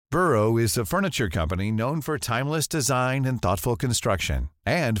Burrow is a furniture company known for timeless design and thoughtful construction,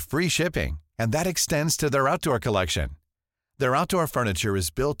 and free shipping, and that extends to their outdoor collection. Their outdoor furniture is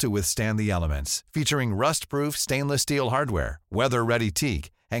built to withstand the elements, featuring rust-proof stainless steel hardware, weather-ready teak,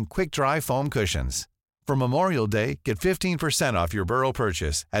 and quick-dry foam cushions. For Memorial Day, get 15% off your Burrow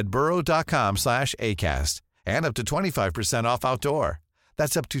purchase at burrow.com/acast, and up to 25% off outdoor.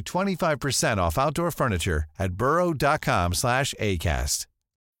 That's up to 25% off outdoor furniture at burrow.com/acast.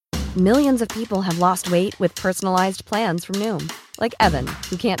 Millions of people have lost weight with personalized plans from Noom. Like Evan,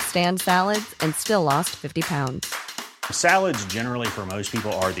 who can't stand salads and still lost 50 pounds. Salads generally for most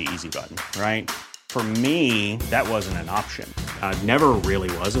people are the easy button, right? For me, that wasn't an option. I never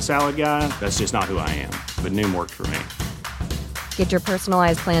really was a salad guy. That's just not who I am. But Noom worked for me. Get your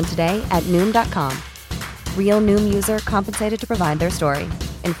personalized plan today at Noom.com. Real Noom user compensated to provide their story.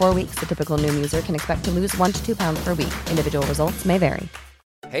 In 4 weeks, the typical Noom user can expect to lose 1 to 2 pounds per week. Individual results may vary.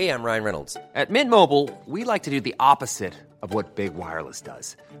 Hey, I'm Ryan Reynolds. At Mint Mobile, we like to do the opposite of what Big Wireless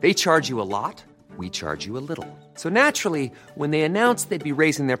does. They charge you a lot, we charge you a little. So naturally, when they announced they'd be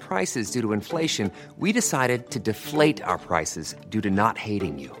raising their prices due to inflation, we decided to deflate our prices due to not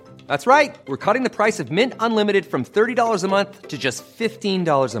hating you. That's right. We're cutting the price of Mint Unlimited from $30 a month to just $15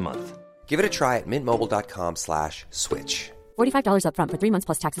 a month. Give it a try at mintmobile.com/switch. $45 up front for 3 months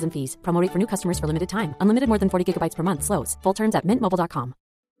plus taxes and fees. Promo rate for new customers for limited time. Unlimited more than 40 gigabytes per month. Slows full terms at mintmobile.com.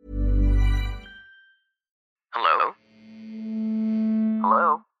 Hello?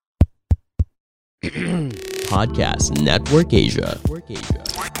 Hello? Podcast Network Asia.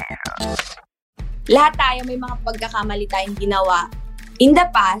 Lahat tayo may mga pagkakamali tayong ginawa in the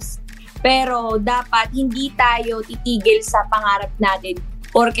past, pero dapat hindi tayo titigil sa pangarap natin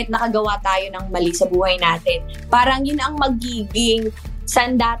porket nakagawa tayo ng mali sa buhay natin. Parang yun ang magiging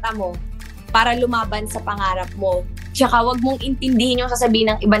sandata mo para lumaban sa pangarap mo. Tsaka wag mong intindihin yung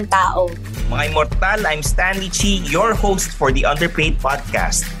sasabihin ng ibang tao. Mga Immortal, I'm Stanley Chi, your host for the Underpaid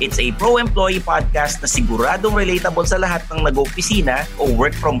Podcast. It's a pro-employee podcast na siguradong relatable sa lahat ng nag-opisina o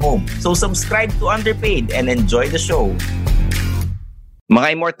work from home. So subscribe to Underpaid and enjoy the show.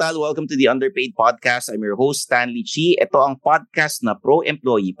 Mga Immortal, welcome to the Underpaid Podcast. I'm your host, Stanley Chi. Ito ang podcast na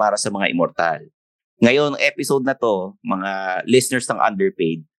pro-employee para sa mga Immortal. Ngayon, episode na to, mga listeners ng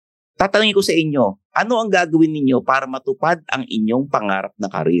Underpaid, tatanungin ko sa inyo, ano ang gagawin ninyo para matupad ang inyong pangarap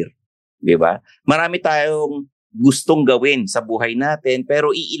na karir? Diba? Marami tayong gustong gawin sa buhay natin, pero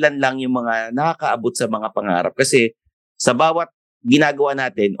iilan lang yung mga nakakaabot sa mga pangarap. Kasi sa bawat ginagawa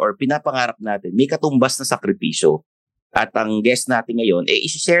natin or pinapangarap natin, may katumbas na sakripisyo. At ang guest natin ngayon,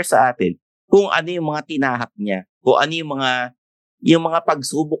 i-share sa atin kung ano yung mga tinahak niya, kung ano yung mga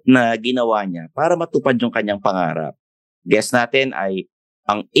pagsubok na ginawa niya para matupad yung kanyang pangarap. Guest natin ay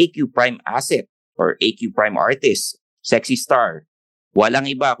ang AQ Prime Asset or AQ Prime Artist, Sexy Star. Walang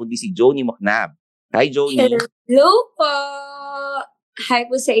iba kundi si Joni McNabb. Hi, Joni. Hello po! Hi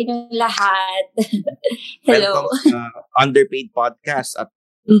po sa inyong lahat. Hello. Welcome sa Underpaid Podcast. At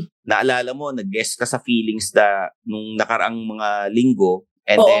naalala mo, nag-guest ka sa Feelings nung nakaraang mga linggo.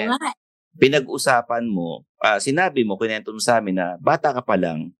 And Oo then, nga. pinag-usapan mo, sinabi mo, kinento mo sa amin na bata ka pa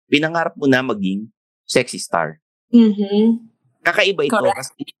lang, pinangarap mo na maging sexy star. Mm-hmm. Kakaiba ito Correct.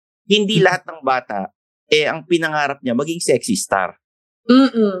 kasi hindi lahat ng bata ang pinangarap niya maging sexy star.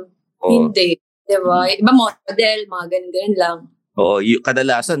 Hindi. Diba? Iba model, mga ganun lang. Oo,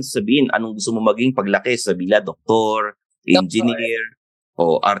 kadalasan sabihin, anong gusto mo maging paglaki? Sabihin, doktor, engineer,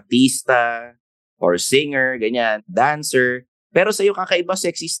 o artista, or singer, ganyan, dancer. Pero sa'yo, kakaiba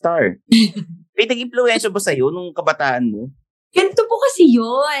sexy star. May nag-impluensya ba sa'yo nung kabataan mo? Ganito po kasi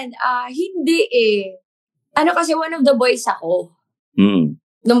yun. Hindi eh. Ano kasi, one of the boys ako.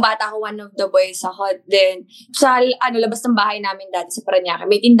 Nung bata ko, one of the boys ako. Then, sa labas ng bahay namin dati sa Parañaque,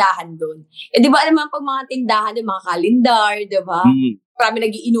 may tindahan doon. Eh, di ba naman pag mga tindahan doon, mga kalendar, di ba? Marami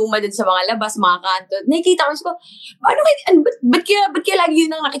nagiinuma doon sa mga labas, mga kanto. Nakikita ko, ba't kaya lagi yun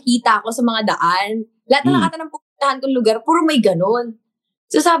ang nakikita ko sa mga daan? Lahat na nakata ng pupuntahan kong lugar, puro may ganun.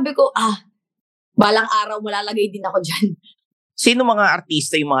 So sabi ko, balang araw malalagay din ako dyan. Sino mga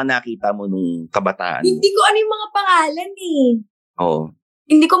artista yung mga nakita mo nung kabataan? Hindi ko ano yung mga pangalan eh. Oo.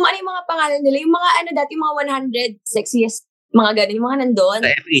 Hindi ko ano yung mga pangalan nila. Yung mga dati mga 100 sexiest, mga ganun, yung mga nandun.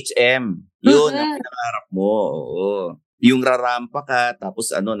 Sa FHM. Yun ang pinangarap mo. Oo. Yung rarampa ka,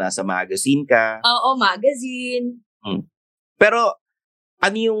 tapos nasa magazine ka. Oo, magazine. Pero,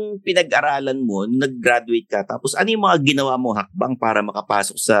 ano yung pinag-aralan mo nung nag-graduate ka? Tapos, ano yung mga ginawa mo hakbang para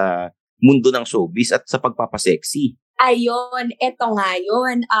makapasok sa mundo ng showbiz at sa pagpapasexy? Ayun, eto nga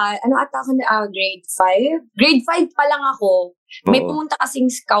yun. Ata ako na grade 5? Grade 5 pa lang ako. May pumunta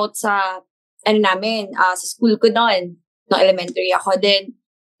kasing scout sa, sa school ko noon, nung elementary ako. Then,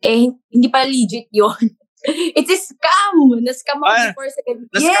 Hindi pa legit yun. It's a scam. Na-scam ako before sa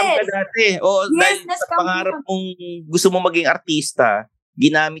Na-scam ka dati. O, yes, dahil sa pangarap mong gusto mo maging artista,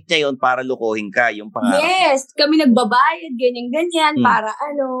 ginamit niya yon para lokohin ka, yung pangarap. Yes, kami nagbabayad, ganyan-ganyan, para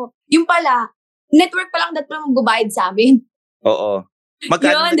yung pala, network pa lang dapat magbabayad sa amin. Oo.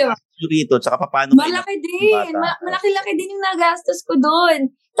 Magkano nag-gastos rito? Tsaka paano? Malaki din. Malaki-laki din yung nagastos ko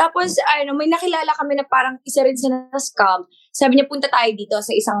doon. Tapos, may nakilala kami na parang isa rin sa na-scam. Sabi niya, punta tayo dito sa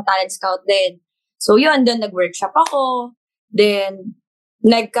isang talent scout din. So, yun, doon nag-workshop ako. Then,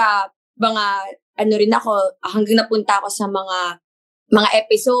 mga rin ako, hanggang napunta ako sa mga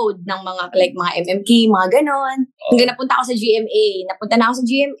episode ng mga MMK, mga ganon. Hanggang napunta ako sa GMA. Napunta na ako sa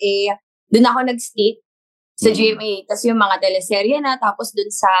GMA. Doon ako nag-stick sa GMA. Tapos yung mga teleserye na. Tapos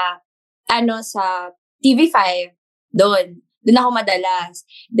doon sa TV5. Doon ako madalas.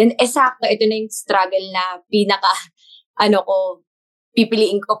 Then, sakto, ito na yung struggle na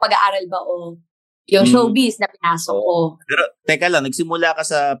pipiliin ko, pag-aaral ba o yung showbiz na pinasok ko. Pero, teka lang, nagsimula ka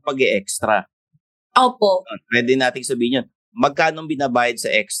sa pag-e-extra. Opo. Pwede nating sabihin yun. Magkano binabayad sa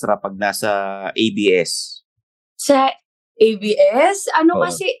extra pag nasa ABS? Sa ABS?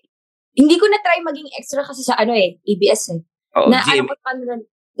 Kasi, hindi ko na-try maging extra kasi sa ABS eh.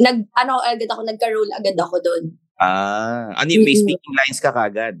 Nagka-roll agad ako doon. May speaking lines ka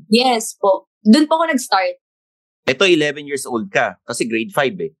kagad? Yes po. Doon po ako nag-start. Ito, 11 years old ka. Kasi grade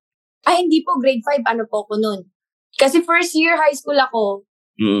 5 eh. Ay, hindi po. Grade 5, po ako noon. Kasi first year high school ako,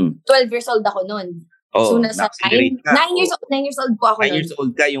 12 years old ako noon. So, nasa 9 years old po ako 9 years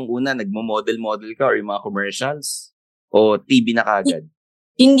old ka, yung una, nagmo-model ka or yung mga commercials? O TV na kagad?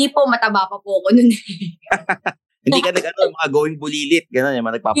 Hindi po, mataba pa po ako noon. Hindi ka mga going bulilit, gano'n, yung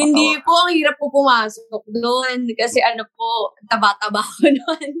mga nagpapatawa. Hindi po, ang hirap po pumasok doon. Kasi taba-taba ko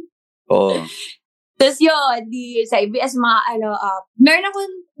noon. Oo. Tapos yun, sa ABS, meron ako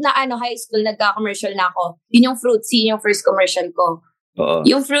na high school, nagka-commercial na ako. Yun yung Fruitsy, yung first commercial ko. Oo.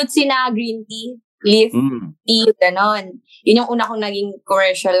 Yung Fruitsy na green tea, leaf tea, ganon. Yun yung una kong naging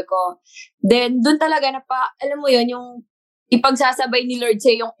commercial ko. Then, dun talaga alam mo yun, yung ipagsasabay ni Lord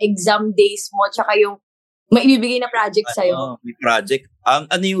sa'yo yung exam days mo, tsaka yung maibibigay na project sa'yo. May project.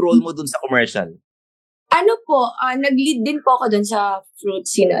 Ano yung role mo dun sa commercial? Nag-lead din po ako dun sa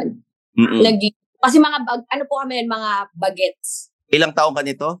Fruitsy nun. Nag-lead. Kasi mga bagets. Ilang taong ka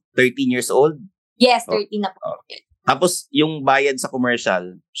nito? 13 years old? Yes, 13 na po. Tapos, yung bayad sa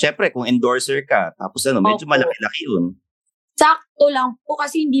commercial, syempre, kung endorser ka, tapos medyo malaki-laki yun. Sakto lang po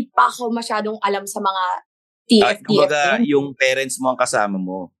kasi hindi pa ako masyadong alam sa mga TF. Kumbaga, yung parents mo ang kasama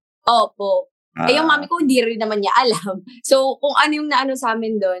mo. Opo. Yung mami ko, hindi rin naman niya alam. So, kung ano yung naano sa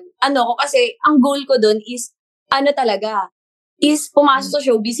amin doon, kasi ang goal ko doon is, is pumasok sa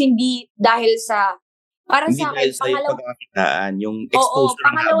showbiz, hindi dahil sa, para hindi sa akin, pangalawa, pagkakakitaan, yung exposure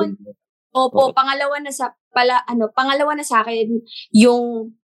pangalawa na sa akin,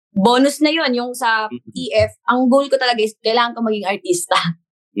 yung bonus na yon yung sa TF, ang goal ko talaga is, kailangan ko maging artista.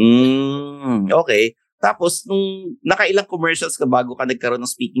 Okay. Tapos, nung nakailang commercials ka bago ka nagkaroon ng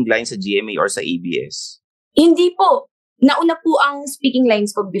speaking lines sa GMA or sa ABS? Hindi po. Nauna po ang speaking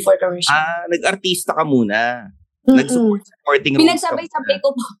lines ko before commercial. Nag-artista ka muna. Nag-supporting roles. Pinagsabay-sabay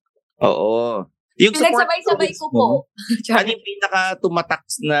ko po. Oo. Yung pinagsabay-sabay ko po. Ano yung pinaka-tumatak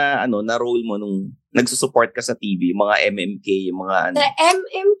na role mo nung nagsusupport ka sa TV? Yung mga MMK, yung mga Sa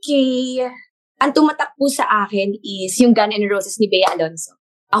MMK, ang tumatak po sa akin is yung Gun and Roses ni Bea Alonso.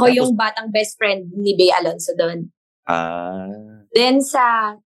 Ako yung batang best friend ni Bea Alonso doon. Then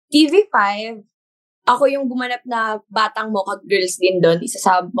sa TV5, ako yung gumanap na batang Mocha Girls din doon. Isa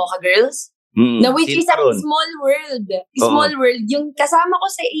sa Mocha Girls. Na which is a small world. Small world. Yung kasama ko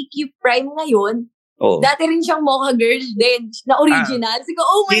sa AQ Prime ngayon, dati rin siyang Mocha Girl din. Na original. Sige,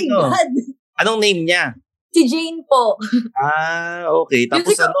 oh my God. Anong name niya? Si Jane po. Okay.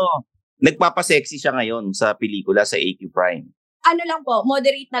 Tapos nagpapasexy siya ngayon sa pelikula sa AQ Prime. Lang po,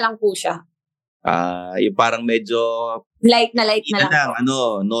 moderate na lang po siya. Yung parang medyo light na lang.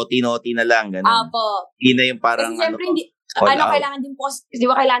 Naughty na lang. Ganun. Apo. Hindi na yung parang kasi siyempre, kailangan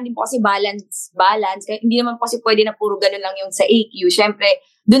din po kasi balance. Kaya hindi naman po kasi pwede na puro ganun lang yung sa AQ. Siyempre,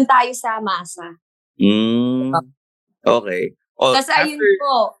 dun tayo sa masa. Okay. Kasi ayun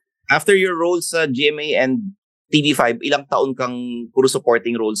po. After your role sa GMA and TV5, ilang taon kang puro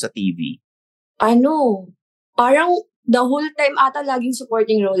supporting role sa TV? Parang the whole time ata laging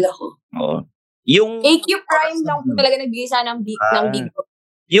supporting role ako. Oo. Yung AQ Prime lang po talaga nagbigay sana ng big role.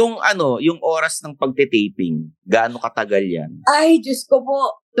 Yung oras ng pagte-taping, gaano katagal yan? Ay, Diyos ko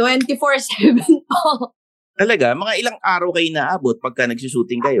po. 24/7 po. Talaga? Mga ilang araw kayo naabot pagka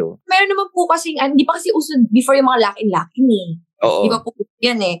nagsushooting kayo? Meron naman po kasi, hindi pa kasi uso before yung mga lock-in eh. Oo. Di ba po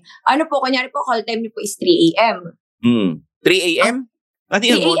yan eh. Ano po, kunyari po, call time niyo po is 3 a.m. 3 a.m.? Ano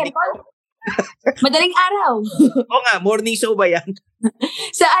yun? 3 a.m. call? Madaling araw. Oo nga, morning show ba yan?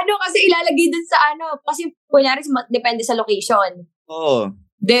 Sa ano, kasi ilalagay dun sa ano, kasi kunyari depende sa location. Oo.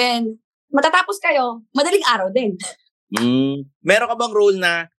 Then, matatapos kayo, madaling araw din. Meron ka bang role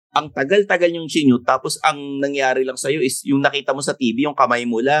na ang tagal-tagal yung sinute, tapos ang nangyari lang sa'yo is yung nakita mo sa TV, yung kamay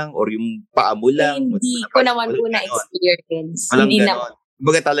mo lang or yung paa mo lang? Hindi ko naman po na-experience. Walang Hindi ganon.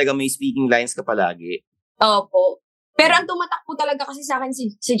 Kumbaga talaga may speaking lines ka palagi. Opo. Pero ang tumatak po talaga kasi sa akin si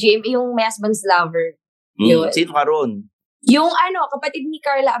GMA, yung My Husband's Lover. Yun. Sino ka ron? Yung kapatid ni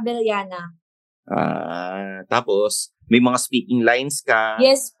Carla Abellana. Tapos, may mga speaking lines ka.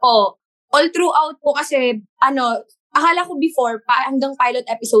 Yes po. All throughout po kasi, akala ko before, hanggang pilot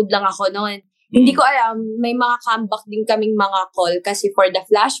episode lang ako noon. Hindi ko alam, may mga comeback din kaming mga call kasi for the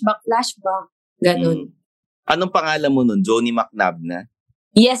flashback, ganun. Anong pangalan mo nun? Johnny McNabb na?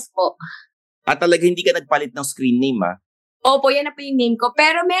 Yes po. Talaga hindi ka nagpalit ng screen name, Opo, yan na po yung name ko.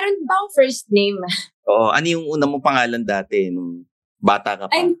 Pero meron bang first name? Oo. Ano yung una mong pangalan dati nung bata ka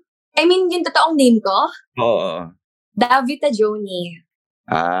pa? I mean, yung totoong name ko? Oo. Davita Joni.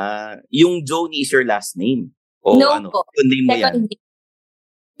 Yung Joni is your last name? O no po. po. Second name mo yan?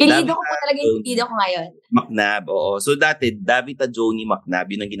 Pilido ko po talaga yung pilido ko ngayon. McNabb, oo. So dati, Davita Joni McNabb,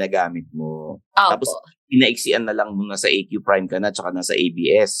 yun ang ginagamit mo. Tapos, pinaiksian na lang muna sa AQ Prime ka na, tsaka nasa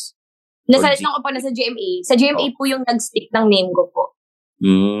ABS. Nasa GMA. Sa GMA po yung nag-stick ng name ko po.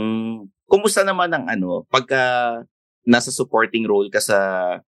 Kumusta naman ang pagka nasa supporting role ka sa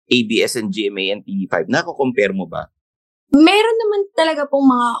ABS and GMA and TV5, nako-compare mo ba? Meron naman talaga pong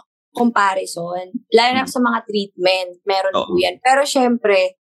mga comparison. Lalo na sa mga treatment, meron po yan. Pero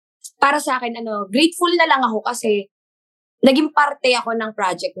syempre, para sa akin, grateful na lang ako kasi naging parte ako ng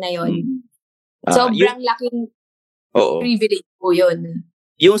project na yon. Sobrang laking privilege po yun.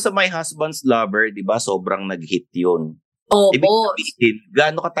 Yung sa My Husband's Lover, di ba, sobrang nag-hit yun. Opo. Ibig sabihin,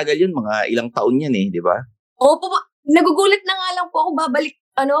 gaano katagal yun? Mga ilang taon yan di ba? Opo. Nagugulat na nga lang po ako babalik,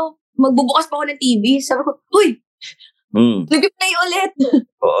 magbubukas pa ako ng TV. Sabi ko, huy! Nag-play ulit!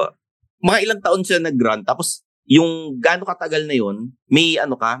 Oo. Mga ilang taon siya nag-run. Tapos, yung gaano katagal na yun, may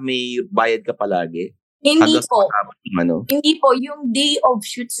may bayad ka palagi? Hindi po. Hindi po. Yung day of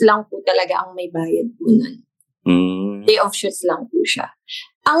shoots lang po talaga ang may bayad po nun. Day of shoots lang po siya.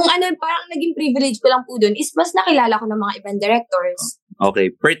 Ang parang naging privilege ko lang po dun is mas nakilala ko ng mga ibang directors. Okay.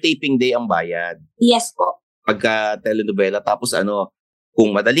 Per taping day ang bayad? Yes po. Pagka telenovela, tapos kung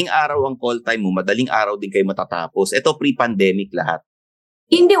madaling araw ang call time mo, madaling araw din kayo matatapos. Ito pre-pandemic lahat.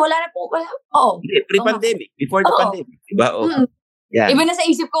 Hindi, wala na po. Oo. Hindi, pre-pandemic. Before the pandemic. Diba? Yan. Iba na sa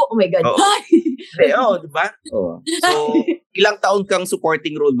isip ko, oh my God. Diba? So, ilang taon kang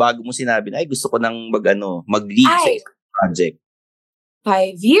supporting role bago mo sinabi na, gusto ko nang mag-lead sa isang project?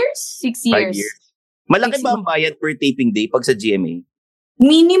 5 years? 6 years. 5 years. Malaki ba ang bayad per taping day pag sa GMA?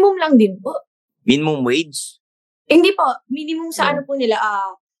 Minimum lang din po. Minimum wage? Hindi po. Minimum sa po nila.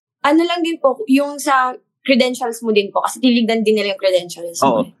 Lang din po, yung sa credentials mo din po. Kasi tiligdan din nila yung credentials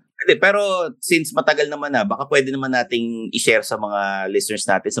mo. Pero since matagal naman baka pwede naman nating i-share sa mga listeners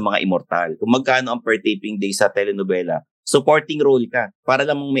natin, sa mga immortal, kung magkano ang per taping day sa telenovela. Supporting role ka, para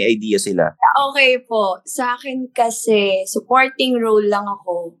lang may idea sila. Okay po. Sa akin kasi, supporting role lang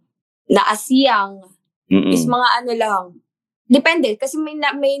ako na asiyang is mga lang. Depende. Kasi may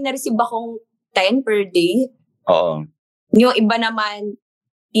na-receive akong 10 per day. Oo. Yung iba naman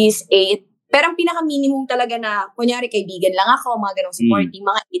is 8. Pero ang pinaka-minimum talaga na, kunyari kaibigan lang ako, mga ganong supporting,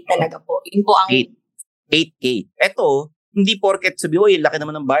 mga 8 talaga po. Yun po ang... 8K. Eto, hindi porket sabi, laki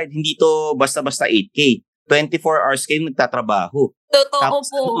naman ng bayad. Hindi to basta-basta 8K. 24 hours kayo nagtatrabaho. Totoo tapos,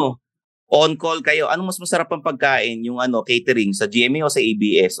 po. On call kayo. Anong mas masarap ang pagkain? Yung catering sa GMA o sa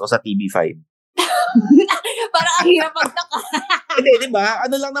ABS o sa TV5? Parang ang hirap magtaka. Hindi, di ba?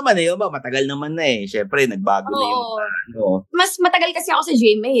 Lang naman matagal naman na Siyempre, nagbago na yung Mas matagal kasi ako sa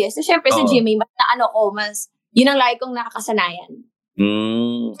GMA So, siyempre, sa GMA, mas yun ang lagi kong nakakasanayan.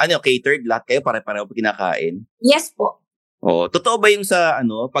 Catered? Lahat kayo pare-pareho kinakain? Yes po. Totoo ba yung sa,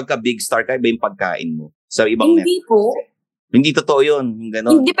 pagka big star ka, iba yung pagkain mo? Sa ibang Hindi po. Hindi totoo yun.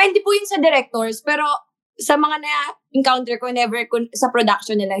 Ganon. Depende po yun sa directors, pero sa mga na-encounter ko, never ko, sa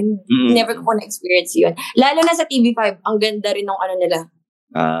production nila, never ko na-experience yun. Lalo na sa TV5, ang ganda rin ng nila.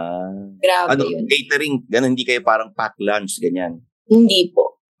 Grabe yun. Catering, ganon, hindi kayo parang pack lunch, ganyan? Hindi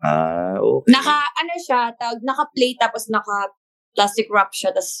po. Okay. Naka-plate, tapos naka-plastic wrap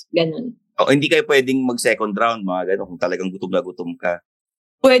siya, tapos ganon. Hindi kayo pwedeng mag-second round, mga ganon, kung talagang gutom na gutom ka.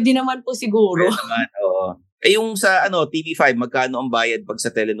 Pwede naman po siguro. Pwede naman, oo. Yung sa TV5, magkano ang bayad pag sa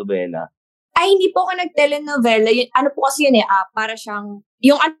telenovela? Ay, hindi po ako nag-telenovela. Ano po kasi yun para siyang,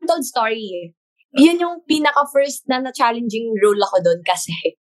 yung untold story Yun yung pinaka-first na challenging role ako doon kasi.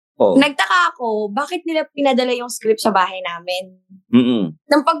 Nagtaka ako, bakit nila pinadala yung script sa bahay namin?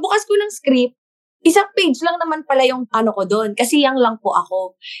 Nang pagbukas ko ng script, isang page lang naman pala yung ano ko doon. Kasi yang lang po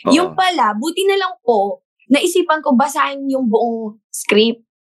ako. Yung pala, buti na lang po, naisipan ko basahin yung buong script.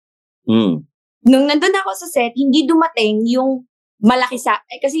 Nung nandun ako sa set, hindi dumating yung malaki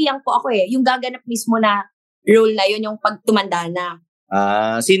kasi yang po ako yung gaganap mismo na role na yun, yung pagtumanda na.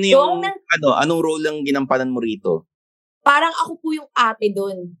 Sino yung, anong role ang ginampanan mo rito? Parang ako po yung ate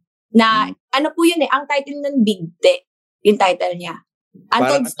doon. Na, ano po yun ang title ng Bigte. Yung title niya.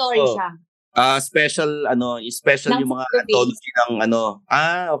 Untold story siya. Special yung mga anthology ng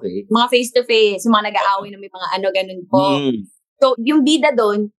okay. Mga face-to-face, yung mga nag-aaway na may mga ganun po. So, yung bida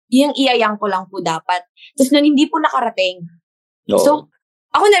doon, yung iyayang ko lang po dapat. Tapos nung hindi po nakarating. So,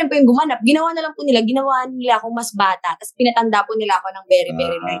 ako na rin po yung gumanap. Ginawa nila akong mas bata. Tapos pinatanda po nila ako ng very,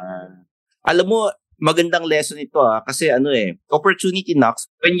 very light. Alam mo, magandang lesson ito kasi opportunity knocks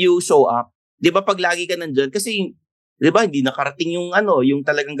when you show up. 'Di ba pag lagi ka nandiyan kasi 'di ba hindi nakarating yung yung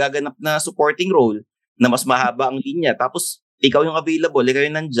talagang gaganap na supporting role na mas mahaba ang linya tapos ikaw yung available, ikaw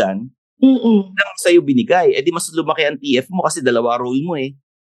yung nandiyan. Lang sa'yo binigay. Di mas lumaki ang TF mo kasi dalawa role mo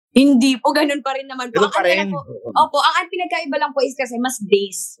Hindi po, ganun pa rin naman po. Ganun pa rin. Opo, ang pinagkaiba lang po is kasi mas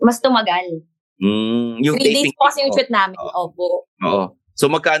days, mas tumagal. Yung 3 days po kasi yung shoot namin. Opo. Oo. So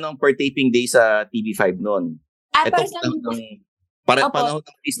magkano ang per taping day sa TV5 noon? Panahon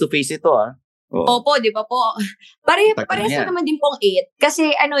ng face-to-face ito Opo, di ba po? Parehas na naman din po ang 8. Kasi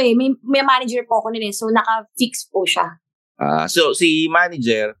may manager po ako nun so naka-fix po siya. So si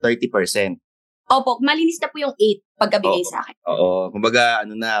manager, 30%. Opo, malinis na po yung 8 pagkabigay sa akin. Oo, kumbaga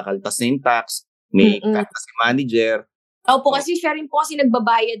kaltas na yung tax, may cut na si manager. Opo, kasi siya rin po kasi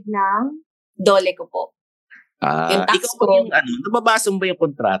nagbabayad ng dole ko po. Yung tax ikaw ko. Yung nababasa mo ba yung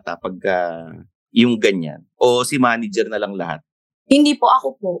kontrata pagka yung ganyan? O si manager na lang lahat? Hindi po, ako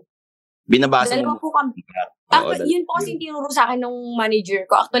po. Binabasa mo? Dalawa po kami. Yun po kasi tinuro sa akin ng manager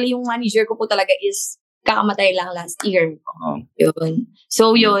ko. Actually, yung manager ko po talaga is kakamatay lang last year. Yun.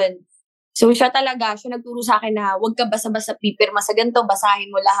 So, yun. So, siya nagturo sa akin na huwag ka basta-basta pipirma sa ganito,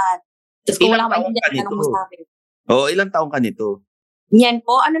 basahin mo lahat. Tapos kung wala ka maintindihan, tanong mo sa akin. Ilang taong ka nito? Yan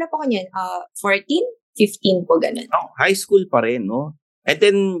po, ano na po kanyan? 14? 15 po, ganun. High school pa rin, no? And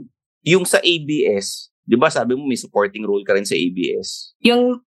then, yung sa ABS, di ba sabi mo may supporting role ka rin sa ABS?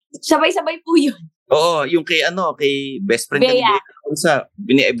 Yung sabay-sabay po yun. Oo, yung kay best friend ka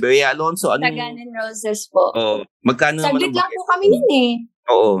ni Bea Alonso. Taganan Roses po. Magkano naman saglit lang po kami nun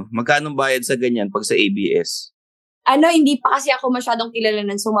magkano bayad sa ganyan pag sa ABS? Hindi pa kasi ako masyadong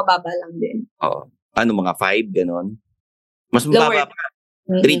kilalanan, so mababa lang din. Mga 5, ganon? Mas mababa pa.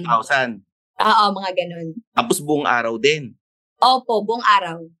 3,000. Oo, mga ganon. Tapos buong araw din? Opo, buong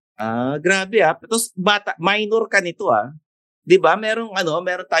araw. Grabe Tapos minor ka nito Di ba? Meron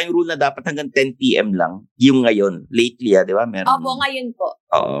tayong rule na dapat hanggang 10 p.m. lang. Yung ngayon, lately di ba? Opo, ngayon po.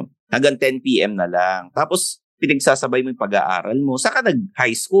 Oo. Hanggang 10 p.m. na lang. Tapos, pinagsasabay mo yung pag-aaral mo. Saka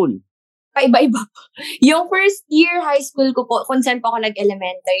nag-high school? Paiba-iba po. Yung first year high school ko po, kung saan po ako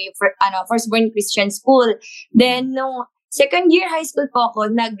nag-elementary, Firstborn Christian School. Then, nung second year high school po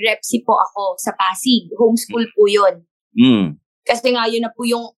ako, nag-repsi po ako sa Pasig. Homeschool po yun. Kasi nga, yun na po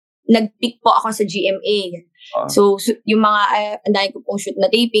yung nag-pick po ako sa GMA. So, yung mga, andahin ko pong shoot na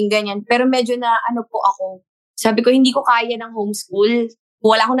taping, ganyan. Pero medyo na, po ako, sabi ko, hindi ko kaya ng homeschool.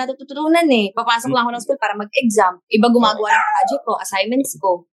 Wala akong natututunan Papasok lang ako ng school para mag-exam. Iba gumagawa ng project ko, assignments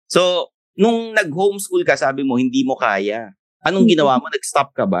ko. So, nung nag-homeschool ka, sabi mo, hindi mo kaya. Anong ginawa mo? Nag-stop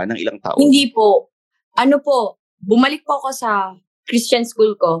ka ba ng ilang taon? Hindi po. Bumalik po ako sa Christian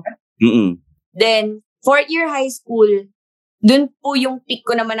school ko. Then, 4th year high school, dun po yung peak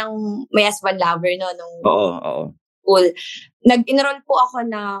ko naman ng Mayas Van Lover, nung school. Nag-enroll po ako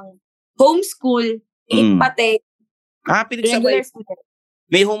ng homeschool, pati regular student.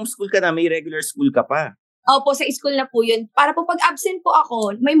 May homeschool ka na, may regular school ka pa. Opo, sa school na po yun. Para po pag absent po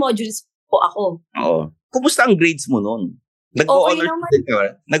ako, may modules po ako. Kumusta ang grades mo nun?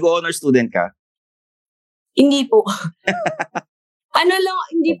 Nag-honor student ka? Hindi po.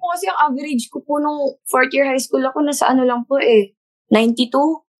 Hindi po kasi ang average ko po nung 4th year high school ako, nasa lang po 92.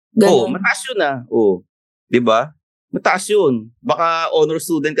 Ganun. Mataas yun Diba? Mataas yun. Baka honor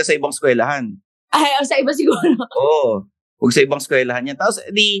student ka sa ibang eskwelahan. Ay, sa iba siguro. Huwag sa ibang eskwelahan yan. Tapos,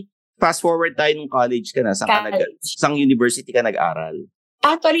 fast forward tayo nung college ka na. Sang university ka nag-aral?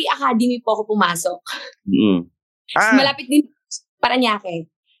 Actually, academy po ako pumasok. Malapit din Paranaque.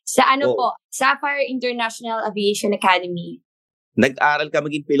 Sa po, Sapphire International Aviation Academy. Nag-aral ka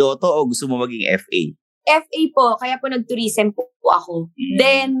maging piloto o gusto mo maging FA? FA po, kaya po nag-tourism po ako.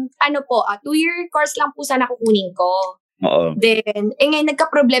 Then, 2-year course lang po sana kukunin ko. Oo. Then, ngayon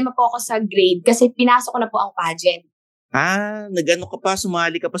nagka-problema po ako sa grade kasi pinasok ko na po ang pageant. Nagano ka pa,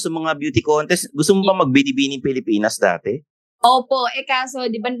 sumali ka pa sa mga beauty contest. Gusto mo ba magbinibining Pilipinas dati? Opo, kaso,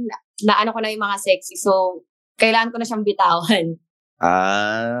 di ba, naano ko na yung mga sexy, so, kailangan ko na siyang bitawan.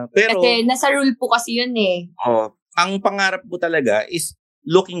 Pero... Kasi nasa rule po kasi yun eh. Ang pangarap mo talaga is,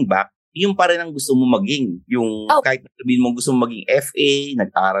 looking back, yung pa rin ang gusto mo maging. Yung kahit sabihin mo gusto mo maging FA,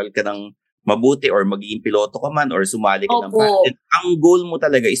 nag-aral ka ng mabuti or magiging piloto ka man or sumali ka ng pageant. Ang goal mo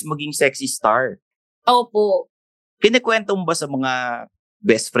talaga is maging sexy star. Opo. Kinikwento mo ba sa mga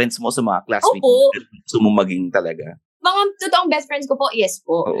best friends mo, sa mga classmates mo, gusto mo maging talaga? Mga totoong best friends ko po, yes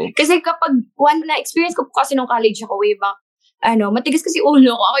po. Oo. Kasi kapag na-experience ko po kasi nung college ako way back, matigas kasi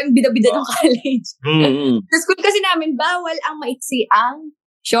ulo ko. Ako yung bida-bida ng college. Sa school kasi namin, bawal ang maiksi ang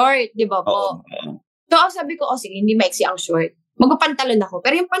short, di ba po? So, sabi ko, sige, hindi maiksi ang short. Magpapantalon ako.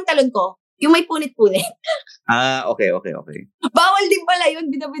 Pero yung pantalon ko, yung may punit-punit. Okay. Bawal din pala yun.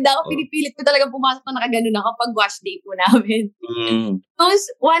 Bida-bida ako. Pinipilit ko talaga pumasok na nakaganon ako pag wash day po namin. Tapos,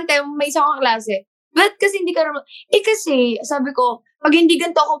 one time, may isang klase. But kasi hindi ka naman, kasi, sabi ko, pag hindi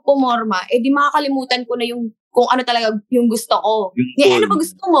ganito ako pumorma, di makakalimutan ko na yung, kung ano talaga yung gusto ko. Ano ba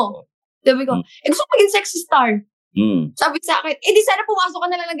gusto mo? Sabi ko, gusto ko maging sexy star. Sabi sa akin, di sana pumasok ka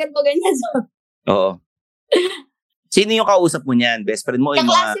na lang ng ganito, ganyan. Oo. Sino yung kausap mo niyan? Best friend mo?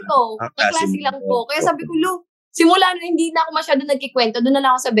 Kaklase ko. Kaklase lang po. Kaya sabi ko, simula na hindi na ako masyado nagkikwento, doon na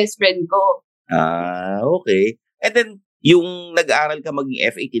lang ako sa best friend ko. Okay. And then, yung nag-aaral ka maging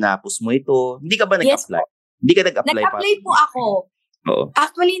FA, tinapos mo ito. Hindi ka ba nag-apply? Hindi ka nag-apply? Nag-apply po ako. Oo.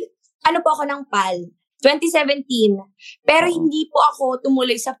 Actually, po ako ng PAL? 2017. Pero hindi po ako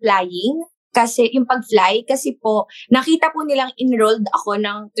tumuloy sa flying. Kasi, yung pag-fly, kasi po, nakita po nilang enrolled ako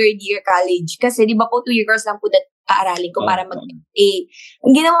ng 3rd year college. Kasi, di ba po, 2-year course lang po aaralin ko para mag-FA.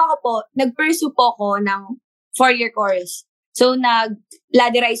 Ang ginawa ko po, nag-pursue po ako ng 4-year course. So,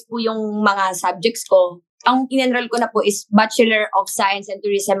 nag-laderize po yung mga subjects ko. Ang in-enroll ko na po is Bachelor of Science and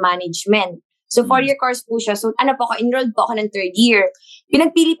Tourism Management. So, 4-year course po siya. So, enrolled po ako ng 3rd year.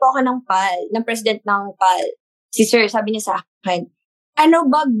 Pinagpili po ako ng PAL, ng president ng PAL. Si sir, sabi niya sa akin, ano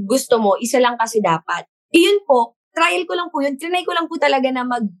ba gusto mo? Isa lang kasi dapat. Yun po, trial ko lang po yun. Trinay ko lang po talaga na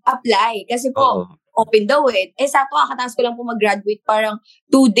mag-apply. Kasi po, open daw eh. Sakto kakataas ko lang po mag-graduate parang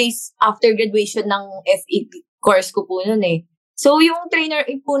 2 days after graduation ng FE course ko po nun eh. So, yung trainer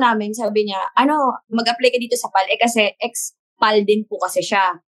po namin, sabi niya, mag-apply ka dito sa PAL. Kasi ex-PAL din po kasi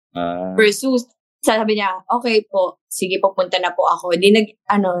siya. Versus, sabi niya, okay po, sige po, punta na po ako.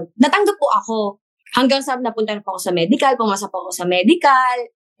 Natanggap po ako. Hanggang sa napunta na po ako sa medical, pumasa po ako sa medical,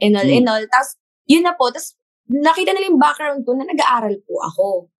 and all. Tapos, yun na po. Tapos, nakita nila yung background ko na nag-aaral po ako.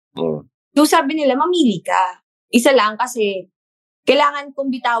 So, sabi nila, mamili ka. Isa lang kasi, kailangan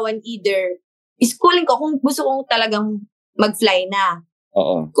kong bitawan either schooling ko kung gusto kong talagang mag-fly na.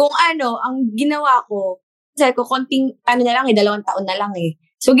 Kung ang ginawa ko, sabi ko, konting, 2 taon na lang eh.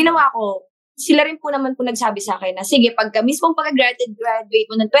 So, ginawa ko, sila rin po naman po nagsabi sa akin na, sige, pagka mismong pag-graduate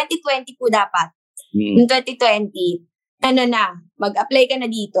mo ng 2020 po dapat, ng 2020, mag-apply ka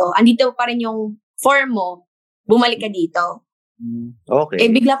na dito, andito pa rin yung form mo, bumalik ka dito. Okay.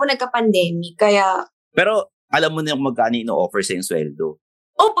 Bigla po nagka-pandemic, kaya... Pero, alam mo na yung magkano ino-offer sa yung sweldo?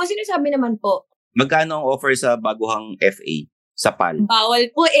 Opo, sinasabi naman po. Magkano ang offer sa baguhang FA sa PAL? Bawal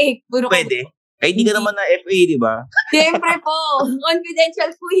po eh. Pwede? Hindi ka naman na FA, di ba? Siyempre po.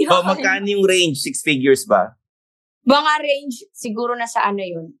 Confidential po yun. Magkano yung range? 6 figures ba? Mga range, siguro na sa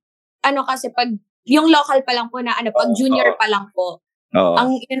yun. Kasi pag, yung local pa lang po na pag junior pa lang po.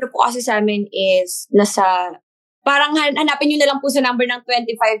 Ang po kasi sa amin is, nasa, parang hanapin nyo na lang po sa number ng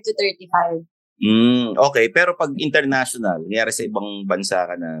 25 to 35. Okay, pero pag international, nangyari sa ibang bansa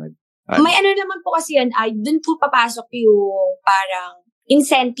ka na... May naman po kasi yan, dun po papasok yung parang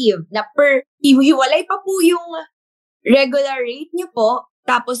incentive na hiwalay pa po yung regular rate nyo po.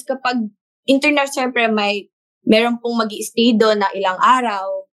 Tapos kapag international, syempre meron pong mag-i-stay doon na ilang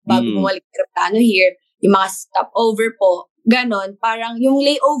araw bago bumalik aeroplano here. Yung mga stopover po, ganon. Parang yung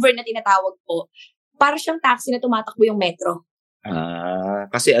layover na tinatawag po, para siyang taxi na tumatakbo yung metro.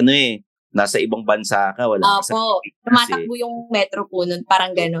 Kasi nasa ibang bansa ka, wala ka sa... tumatakbo yung metro po nun,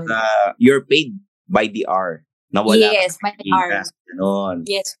 parang ganon. You're paid by the hour. Na wala by the hour. Ganon.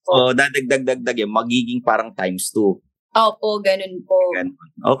 Yes po. So, dadagdag magiging parang times 2. Opo, ganon po. Ganon.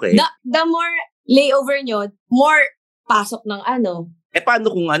 Okay. The more layover nyo, more pasok ng paano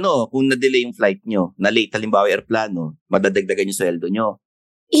kung na-delay yung flight nyo, na late halimbawa airplano, madadagdagan yung sweldo nyo?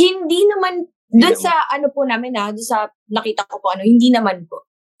 Hindi naman Doon sa po namin doon sa nakita ko po hindi naman po.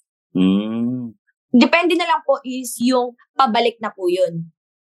 Depende na lang po is yung pabalik na po yun.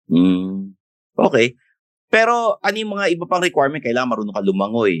 Okay. Pero ano yung mga iba pang requirement? Kailangan marunong ka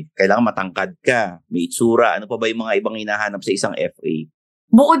lumangoy. Kailangan matangkad ka. May itsura. Ano pa ba yung mga ibang hinahanap sa isang FA?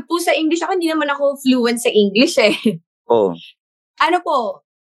 Bukod po sa English, ako hindi naman ako fluent sa English Oh. Ano po,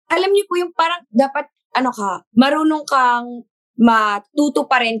 alam niyo po yung parang dapat, marunong kang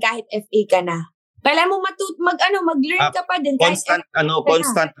matuto pa rin kahit FA ka na. Kailangan mo mag-learn ka pa din.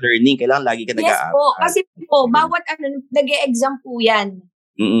 Constant learning. Kailangan lagi ka nag-aaral. Yes po, kasi po, bawat nag-e-exam po yan.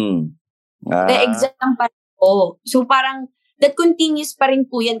 Na-exam pa rin po. So parang, that continues pa rin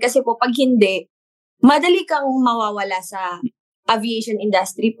po yan. Kasi po, pag hindi, madali kang mawawala sa aviation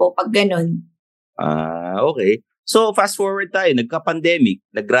industry po, pag ganun. Okay. So, fast forward tayo. Nagka-pandemic,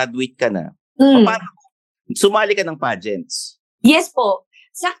 nag-graduate ka na. Paano? Sumali ka ng pageants? Yes po.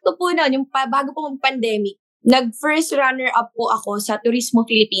 Sakto po noon, yung bago po mag-pandemic, nag-first runner-up po ako sa Turismo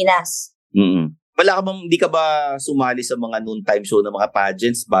Pilipinas. Hindi ka ba sumali sa mga noontime show ng mga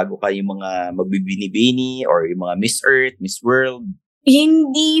pageants bago ka yung mga magbibini-bini or yung mga Miss Earth, Miss World?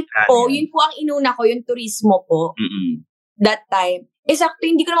 Hindi po. Yun po ang inuna ko, yung turismo po. That time. Sakto,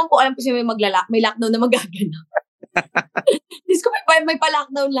 hindi ko naman po alam kasi may lockdown na magaganap. Diyos ko, may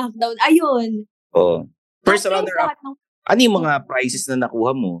pa-lockdown. Ayun. First runner-up. Ano yung mga prizes na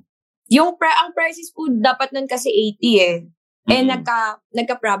nakuha mo? Ang prizes po dapat nun kasi 80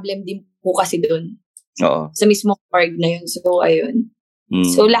 nagka-problem din po kasi dun. Oo. Sa mismo org na yun. So, ayun.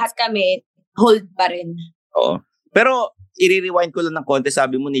 So, lahat kami, hold pa rin. Oo. Pero, i-rewind ko lang ng konti.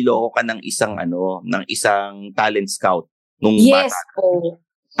 Sabi mo, niloko ka ng isang talent scout nung bata. Yes po.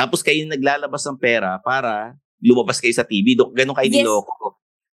 Tapos kayo naglalabas ng pera para lumabas kayo sa TV. Ganon kayo niloko.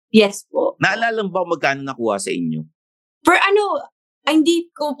 Yes po. Naalala mo ba magkano nakuha sa inyo? For hindi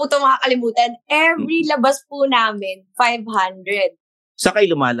ko po ito makakalimutan. Every labas po namin, 500. Sa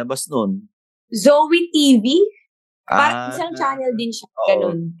kayo lumalabas nun? Zoe TV? Parang isang channel din siya.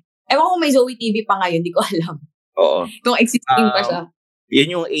 Ganun. Ewan ko may Zoe TV pa ngayon, di ko alam. Oo. Kung existing pa siya.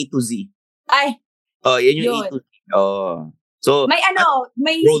 Yan yung A to Z. Yan yung A to Z. So, may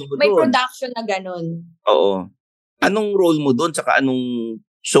may production na ganun. Oo. Anong role mo doon? Tsaka anong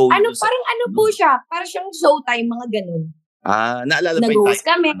show? Po siya? Parang siyang showtime, mga ganun. Naalala pa yung nag-host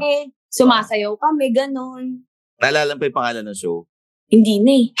kami, sumasayaw kami, ganun. Naalala pa yung pangalan ng show? Hindi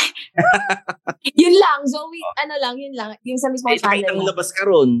na Yun lang, Zoe, yun lang. Yung sa mismo channel. Nakailang labas ka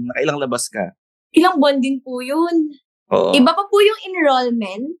ron? Nakailang labas ka? Ilang buwan din po yun. Oo. Iba pa po yung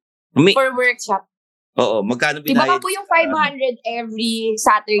enrollment for workshop. Oo, magkano binayad? Iba pa po yung 500 every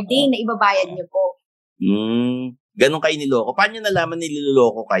Saturday na ibabayad niyo po. Ganon kayo niloko. Paano nyo nalaman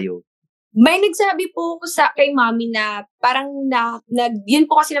niloloko kayo? May nagsabi po ko kay mami na parang yun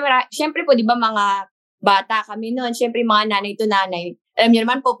po kasi naman, syempre po, di ba mga bata kami noon, syempre mga nanay to nanay. Alam niyo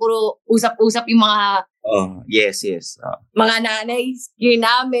naman po, puro usap-usap yung mga yes. mga nanay, yun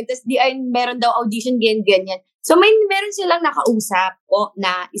namin. Tapos meron daw audition, ganyan. So meron silang nakausap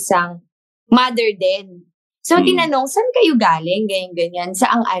na isang mother din. So tinanong, saan kayo galing? Ganyan.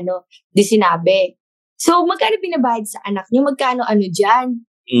 Saang di sinabi. So magkano binabayad sa anak niyo? Magkano dyan?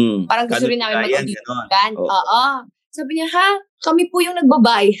 Parang gusto rin namin mag-audition. Oo. Sabi niya, kami po yung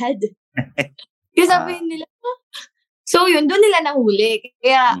nagbabayad. Kaya sabi nila, So yun, doon nila nahuli.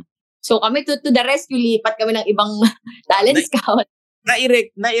 Kaya, so kami to the rescue, lipat kami ng ibang talent scout.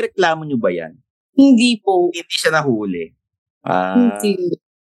 Naireklamo nyo ba yan? Hindi po. Hindi siya nahuli. Hindi.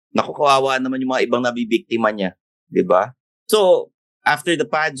 Naku, kawawa naman yung mga ibang nabibiktima niya. Diba? So, after the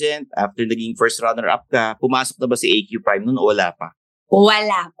pageant, after naging first runner-up ka, pumasok na ba si AQ Prime noon o wala pa?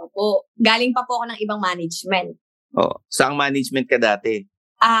 Wala pa po. Galing pa po ako ng ibang management. Saang management ka dati?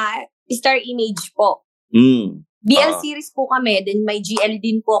 Star Image po. BL series po kami, then may GL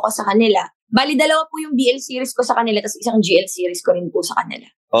din po ako sa kanila. Bali, dalawa po yung BL series ko sa kanila, tapos isang GL series ko rin po sa kanila.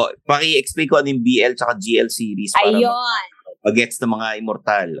 Paki-explain ko ano yung BL tsaka GL series. Ayun. Mag-gets ng mga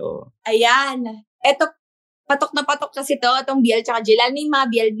immortal. Ayan. Eto, patok na patok kasi itong BL tsaka GL. Ano yung mga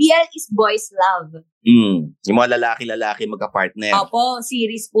BL? BL is boys love. Yung mga lalaki-lalaki magka-partner. Opo,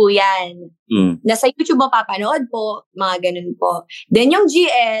 series po yan. Nasa YouTube mapapanood po, mga ganun po. Then yung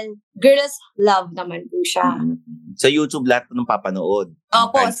GL, girls love naman po siya. Sa YouTube lahat po nung papanood.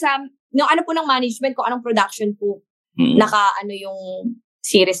 Opo, yung po ng management ko, anong production po, yung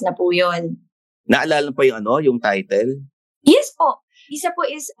series na po yun. Naalala pa yung title? Yes po. Isa po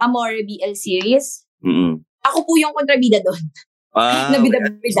is Amore BL series. Ako po yung kontrabida doon.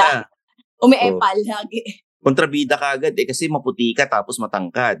 Nabida-bida. Umiepal lagi. Kontrabida ka agad kasi maputi ka tapos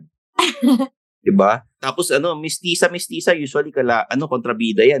matangkad. Diba? Tapos mistisa, usually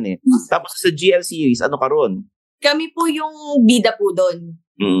kontrabida yan eh. Tapos sa GL series, ano ka ron? Kami po yung bida po doon.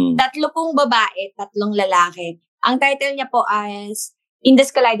 3 pong babae, 3 lalaki. Ang title niya po is In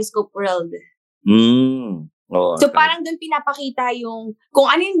this Kaleidoscope World. Oh, so parang doon pinapakita yung kung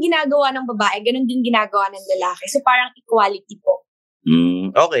ano yung ginagawa ng babae, ganun din ginagawa ng lalaki. So parang equality po.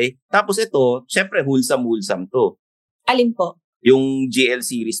 Okay. Tapos ito, syempre wholesome to. Alin po? Yung GL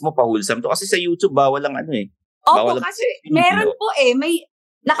series mo, pa-wholesome to. Kasi sa YouTube, bawal lang Opo, kasi meron po may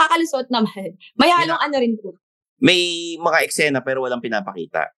nakakalusot naman. May halong rin po. May mga eksena pero walang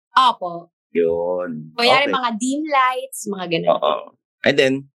pinapakita. Opo. Yun. Kaya mga dim lights, mga ganun. Oo. And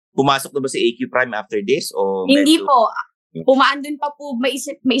then, pumasok na ba si AQ Prime after this? O hindi po. Pumaandun pa po, may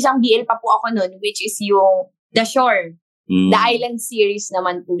isang BL pa po ako nun, which is yung The Shore. The Island series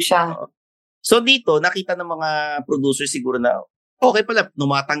naman po siya. So dito, nakita ng mga producers siguro na okay pala,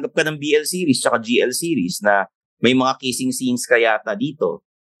 numatanggap ka ng BL series tsaka GL series na may mga kissing scenes ka yata dito.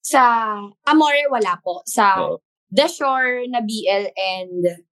 Sa Amore, wala po. Sa The Shore na BL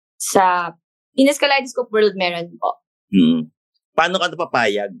and sa In this Kaleidoscope World, meron po. Paano ka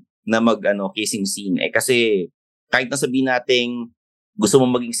napapayag na kissing scene? Kasi kahit nasabihin nating gusto mo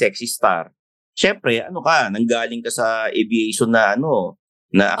maging sexy star, syempre, nanggaling ka sa aviation na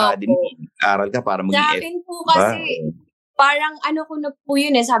academy, aral ka para maging sa akin po kasi, parang ko na po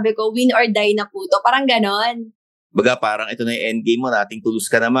yun sabi ko, win or die na po to. Parang ganon. Baga, parang ito na yung endgame mo, nating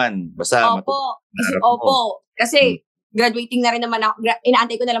tulus ka naman. Basta, Opo. Kasi, graduating na rin naman ako.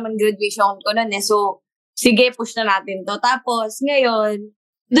 Inaantay ko na naman graduation ko nun So, sige, push na natin to. Tapos, ngayon,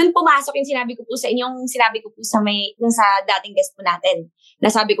 dun pumasok yung sinabi ko po sa inyong, sinabi ko po sa sa dating guest po natin.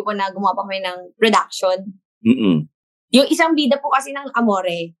 Nasabi ko po na gumawa pa kami ng production. Yung isang bida po kasi ng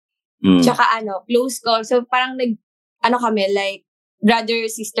Amore. Tsaka close call. So parang kami, like, brother,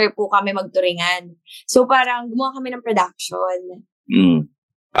 sister po kami magturingan. So parang gumawa kami ng production.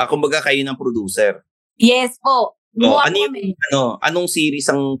 Kumbaga kayo ng producer? Yes po. Gumawa po kami. Anong series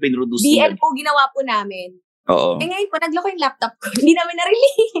ang pinroduce BL po ginawa po namin. Oo. Ngayon po, nagloko yung laptop ko. Hindi namin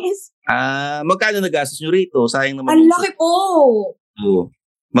na-release. Magkano nagastos nyo rito? Sayang naman. Ang laki po. Oo.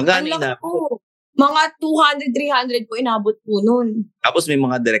 Magkano inabot? Mga 200, 300 po inabot po nun. Tapos may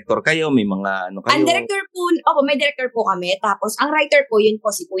mga director kayo, may mga kayo? Ang director po, may director po kami. Tapos ang writer po, yun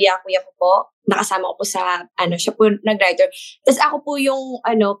po si kuya ko po. Nakasama ko po sa, siya po nag-writer. Tapos ako po yung,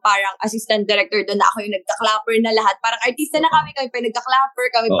 parang assistant director doon na ako yung nagka-clapper na lahat. Parang artista na kami pa yung nagka-clapper,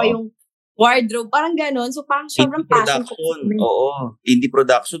 kami pa yung wardrobe, parang gano'n. So parang sobrang passion ko. Oo, indie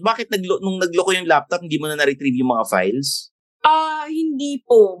production. Bakit nung nagloko yung laptop, hindi mo na na-retrieve yung mga files? Hindi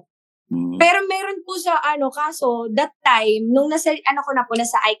po. Pero meron po sa kaso that time nung nasa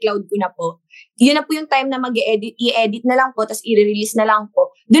nasa iCloud ko na po. Yun na po yung time na i-edit na lang po tapos i-release na lang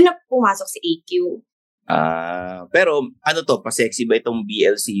po. Doon na pumasok si AQ. Pero pa-sexy ba itong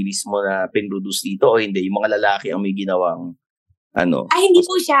BL series mo na pinroduce dito o hindi? Yung mga lalaki ang may ginawang hindi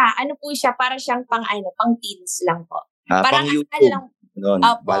po siya. Po siya para siyang pang teens lang po. Parang pang YouTube.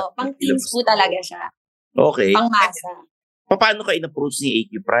 Pang teens po talaga siya. Okay. Pang masa. Paano ka in-approach ni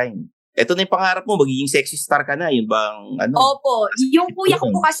AQ Prime? Ito na yung pangarap mo, magiging sexy star ka na, yun bang Opo. Yung kuya ko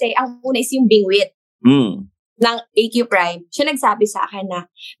po kasi, ang una is yung Bingwit ng AQ Prime. Siya nagsabi sa akin na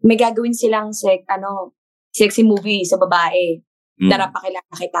may gagawin silang sexy movie sa babae. Tara,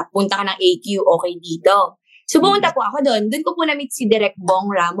 pakilala kita. Punta ka ng AQ, okay dito. So, pumunta po ako doon. Doon ko po na-meet si Direk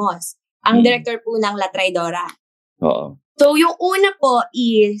Bong Ramos, ang director po ng La Traidora. Oo. So, yung una po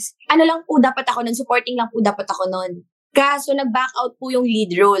is, lang po dapat ako nun, supporting lang po dapat ako nun. Kaso, nag-back out po yung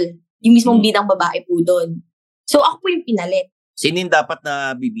lead role. Yung mismong bidang babae po doon. So, ako po yung pinalit. Sino yung dapat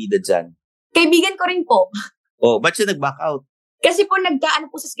na bibida dyan? Kaibigan ko rin po. Ba't siya nag-back out? Kasi po, nagkaano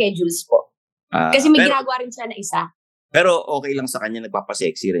po sa schedules po. Kasi may ginagawa rin siya na isa. Pero okay lang sa kanya,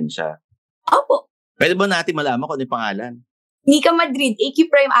 nagpapasexy rin siya. Opo. Pwede ba natin malaman kung ano yung pangalan? Nika Madrid, AQ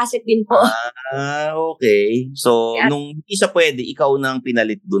Prime Asset din po. Okay. So, nung isa pwede, ikaw nang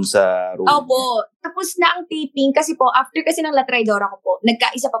pinalit dun sa role. Opo. Tapos na ang taping kasi po, after kasi ng La Traidora ko po,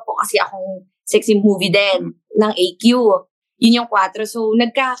 nagkaisa pa po kasi akong sexy movie din ng AQ. Yun yung 4. So,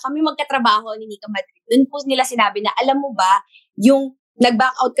 kami magkatrabaho ni Nika Madrid. Doon po nila sinabi na, alam mo ba, yung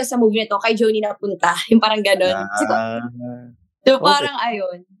nag-back out ka sa movie na to, kay Johnny napunta. Yung parang gano'n. So, parang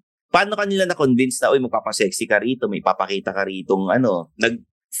ayun. Paano kanila na-convince na, magpapasexy ka rito, may papakita ka ritong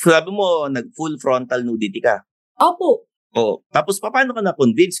sabi mo, nag-full frontal nudity ka? Opo. Tapos, paano ka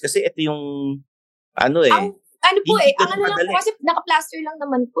na-convince? Kasi ito yung, ang po kasi naka-plaster lang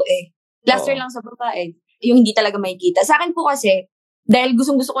naman po Plaster lang sa babae. Yung hindi talaga makikita. Sa akin po kasi, dahil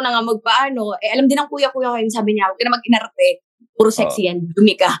gustong-gusto ko na nga magpaano, alam din ng kuya ko yun, sabi niya, huwag ka na mag-inarte. puro sexy yan,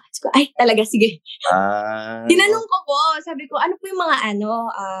 dumi ka. Sabi ko, ay, talaga, sige. Tinanong ko po, sabi ko, ano po yung mga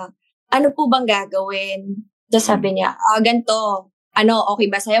ano po bang gagawin? Tapos sabi niya, ganito, okay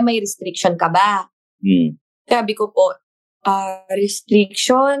ba sa'yo? May restriction ka ba? Sabi ko po,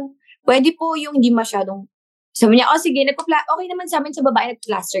 restriction? Pwede po yung hindi masyadong, sabi niya, sige, okay naman sa amin sa babae,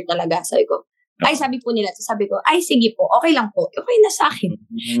 nag-plaster talaga. Sabi ko, ay, sabi po nila. Sabi ko, ay, sige po, okay lang po. Okay na sa akin.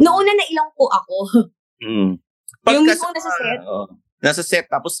 Noong una na ilang po ako. Yung mismo nasa set. Nasa set,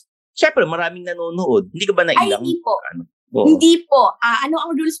 tapos, syempre, maraming nanonood. Hindi ka ba na ilang? Ay, hindi po. Hindi po.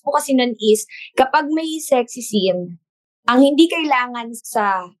 Ang rules po kasi nun is, kapag may sexy scene, ang hindi kailangan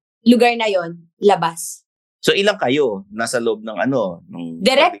sa lugar na yon labas. So, ilang kayo? Nasa loob ng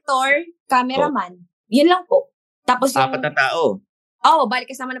Director, cameraman. Yun lang po. Tapos yung... 4 na tao. balik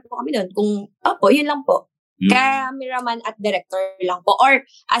kasama na po kami doon. Yun lang po. Cameraman at director lang po. Or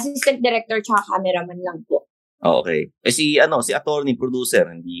assistant director tsaka cameraman lang po. Okay. Si attorney, producer,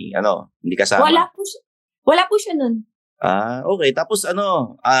 hindi kasama. Wala po siya nun. Okay. Tapos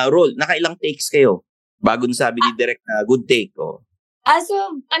role, nakailang takes kayo? Bago nasabi ni Direk na good take, So,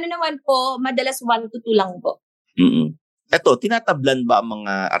 naman po, madalas 1 to 2 lang po. Eto, tinatablan ba ang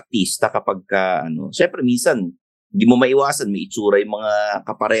mga artista kapag syempre minsan, hindi mo maiwasan, may itsura yung mga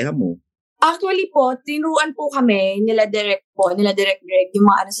kapareha mo. Actually po, tinuruan po kami, nila Direk, yung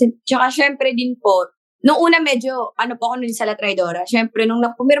mga tsaka syempre din po, nung una medyo, po ako nun sa La Traidora, syempre nung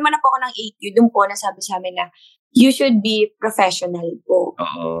pumirma na po ako ng AQ, doon po nasabi sa amin na, you should be professional po.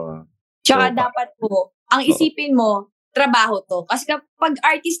 Tsaka dapat po, ang isipin mo, trabaho to. Kasi kapag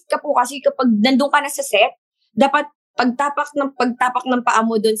artist ka po, kasi kapag nandun ka na sa set, dapat pagtapak ng paa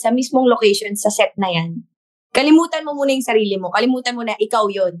mo doon sa mismong location sa set na yan. Kalimutan mo muna yung sarili mo. Kalimutan mo na ikaw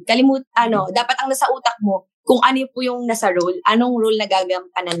yun. Dapat ang nasa utak mo, kung ano po yung nasa role, anong role na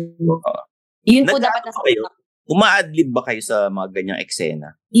gagampanan mo. Yun po dapat nasa utak. Uma-adlib ba kayo sa mga ganyang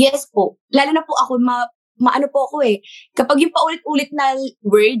eksena? Yes po. Lalo na po ako, maano po ako eh. Kapag yung paulit-ulit na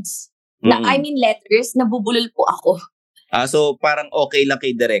words, letters, nabubulol po ako. So parang okay lang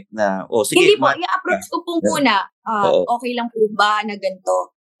kay Direk na, sige. Hindi po, i-approach ko po muna, okay lang po ba na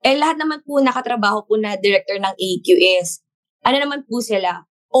ganito? Lahat naman po nakatrabaho po na director ng AQ is, naman po sila,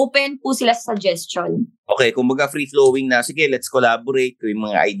 open po sila sa suggestion. Okay, kumbaga free-flowing na, sige, let's collaborate. Kung yung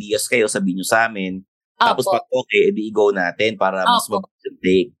mga ideas kayo, sabihin nyo sa amin. Tapos pag okay, edi i-go natin para mas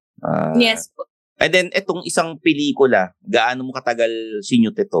mag-take. Yes po. And then, etong isang pelikula, gaano mo katagal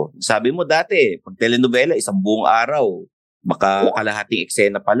sinyut ito? Sabi mo dati, pag telenovela, 1 buong araw. Baka kalahating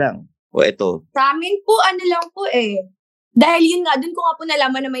eksena pa lang. O eto. Sa amin po, lang po eh. Dahil yun nga, dun ko nga po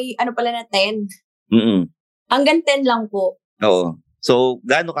nalaman na may pala na 10. Hanggang 10 lang po. Oo. So,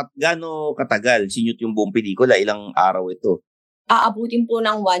 gaano katagal sinyut yung buong pelikula? Ilang araw ito? Aabutin po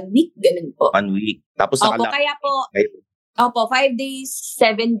ng 1 week, ganun po. 1 week. Tapos kaya po, 5 days,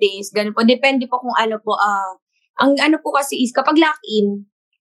 7 days, ganun po. Depende po kung ang po kasi is, kapag lock-in,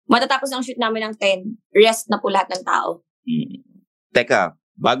 matatapos ang shoot namin ng 10, rest na po lahat ng tao. Teka,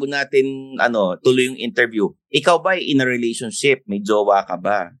 bago natin tuloy yung interview, ikaw ba in a relationship? May jowa ka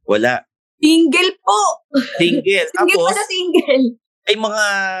ba? Wala. Single po. Single. Single Tapos, pa na single. Ay mga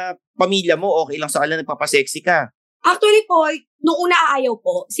pamilya mo, okay lang sa kanila, nagpapasexy ka? Actually po, nung una ayaw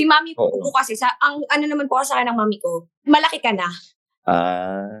po. Si mami po kasi, ang naman po sa akin ng mami ko, malaki ka na.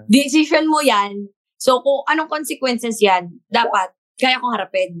 Decision mo yan. So kung anong consequences yan, dapat kaya kong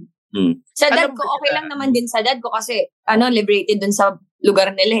harapin. Sa dad ko, okay lang naman din sa dad ko kasi liberated dun sa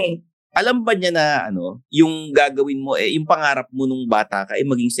lugar nila eh. Alam ba niya na yung gagawin mo yung pangarap mo nung bata ka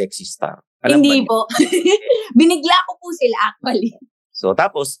maging sexy star? Hindi po. Binigla ko po sila actually. So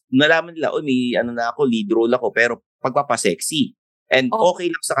tapos nalaman nila, may na ako, lead role ako pero pagpapasexy. And okay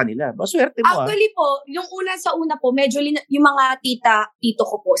lang sa kanila. Maswerte mo. Actually po, yung sa una po, medyo yung mga tito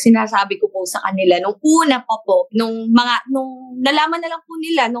ko po, sinasabi ko po sa kanila, nung una po, nung nalaman na lang po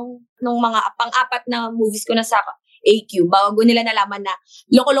nila, nung mga pang-apat na movies ko na sa AQ, bago nila nalaman na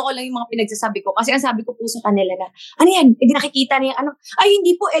loko-loko lang yung mga pinagsasabi ko. Kasi ang sabi ko po sa kanila na, yan? Nakikita na yung ay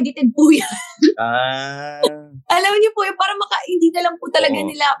hindi po, edited po yan. Alam niyo po, para hindi na lang po talaga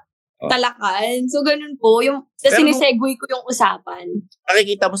nila talakan. So, ganun po. Sinesegue ko yung usapan.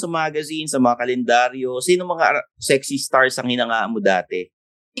 Nakikita mo sa magazine, sa mga kalendaryo, sino mga sexy stars ang hinangaan mo dati?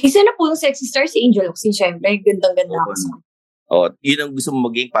 Isa na po yung sexy star, si Angel Locsin. Siyempre, gandang-ganda ako sa yun ang gusto mo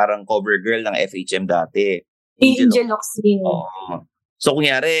maging parang cover girl ng FHM dati. Angel Locsin. So,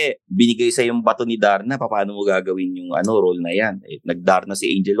 kunyari, binigay sa yung bato ni Darna, paano mo gagawin yung role na yan? Nag-Darna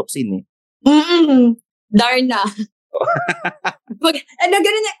si Angel Locsin eh. Darna.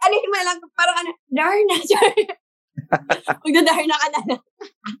 Ganun na, mo lang, parang Darna. Magda-Darna ka na.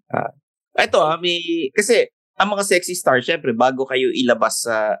 Ito kasi ang mga sexy stars, syempre, bago kayo ilabas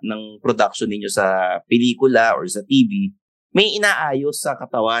ng production ninyo sa pelikula or sa TV, may inaayos sa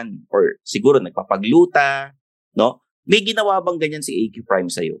katawan or siguro nagpapagluta, no? May ginawa bang ganyan si AQ Prime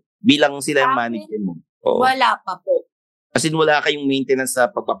sa'yo? Bilang sila yung manager mo? Oo. Wala pa po. As in, wala kayong maintenance sa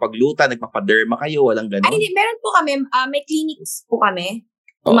pagpapagluta, nagpapaderma kayo, walang gano'n? Ay, hindi. Meron po kami, may clinics po kami.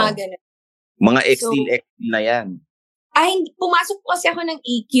 Mga gano'n. Mga X-Deal na yan. Ay, pumasok po kasi ako ng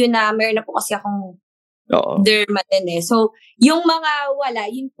AQ na meron na po kasi akong derma din eh. So, yung mga wala,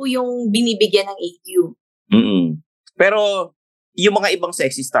 yun po yung binibigyan ng AQ. Pero, yung mga ibang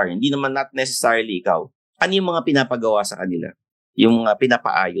sexy star, hindi naman not necessarily ikaw, ano yung mga pinapagawa sa kanila? Yung mga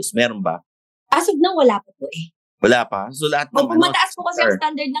pinapaayos, meron ba? As of now, wala pa po eh. Wala pa? So, lahat ng mataas po kasi ang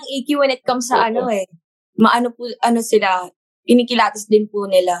standard ng AQ when it comes sa maano po, sila, inikilatis din po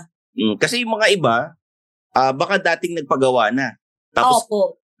nila. Kasi yung mga iba, baka dating nagpagawa na. Tapos,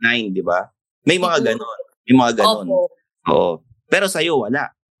 9, di ba? May mga ganon. May mga ganon. Oo. Pero sa'yo,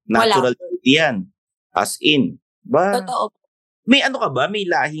 wala. Natural yan. As in. Totoo. May ano ka ba? May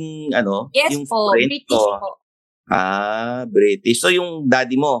lahing Yes yung po. British po. British. So yung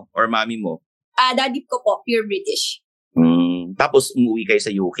daddy mo or mommy mo? Daddy ko po. Pure British. Tapos umuwi kayo sa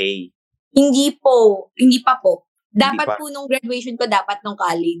UK? Hindi po. Hindi pa po. Dapat po nung graduation ko, dapat nung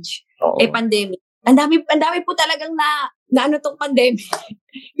college. Oo. Pandemic. Ang dami po talagang na tong pandemic.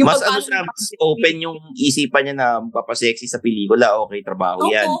 Mas mas open yung isipan niya na papasexy sa pelikula. Okay, trabaho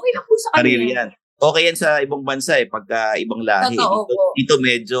yan. Okay lang po sa kanya. Career yan. Okay yan sa ibang bansa pagka ibang lahi. Dito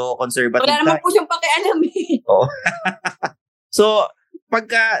medyo conservative. Wala naman po siyang pakialam Oo. So,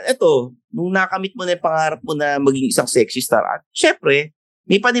 pagka, nung nakamit mo na yung pangarap mo na maging isang sexy star, at syempre,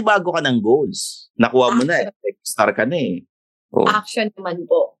 may panibago ka ng goals. Nakuha mo na sexy star ka na Action naman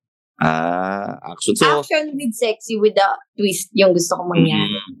po. Action. So, action with sexy with a twist yung gusto kong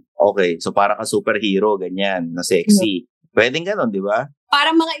mangyari. Okay. So, para ka superhero, ganyan, na sexy. Pwedeng ganon, di ba?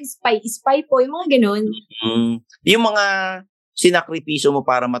 Para mga spy po, yung mga ganon. Yung mga sinakripisyo mo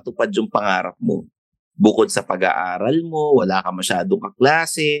para matupad yung pangarap mo. Bukod sa pag-aaral mo, wala ka masyadong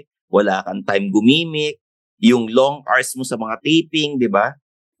kaklase, wala kang time gumimik, yung long hours mo sa mga taping, di ba?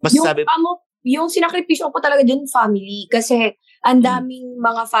 Yung sinakripisyo ko po talaga dyan, family. Kasi ang daming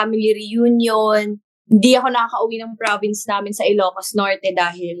mga family reunion. Hindi ako nakaka-uwi ng province namin sa Ilocos Norte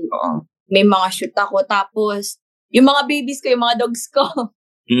dahil may mga shoot ako. Tapos, yung mga babies ko, yung mga dogs ko.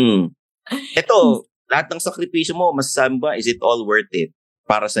 Ito, lahat ng sakripisyo mo, masasabi ba, is it all worth it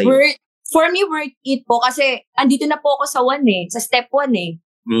para sa'yo? For me, worth it po. Kasi, andito na po ako sa step 1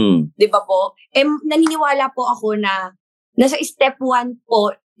 Di ba po? Naniniwala po ako na nasa step 1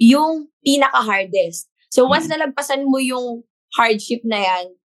 po, yung pinaka-hardest. So, once nalagpasan mo yung hardship na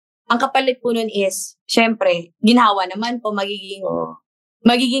yan, ang kapalit po nun is, syempre, ginawa naman po, magiging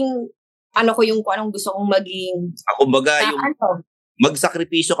ko yung kung anong gusto kong maging. Kumbaga, yung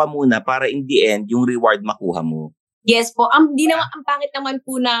magsakripisyo ka muna para in the end, yung reward makuha mo. Yes po. Ang pangit naman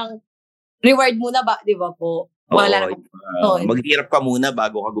po ng reward muna ba, di ba po? Wala naman. Maghirap ka muna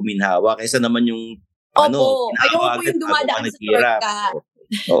bago ka guminhawa. Kaysa naman yung ayoko po yung dumadaan sa shortcut.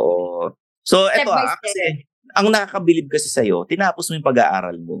 Oo. So, kasi, ang nakakabilib kasi sa'yo, tinapos mo yung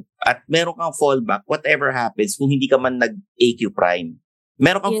pag-aaral mo at meron kang fallback, whatever happens, kung hindi ka man nag-AQ Prime.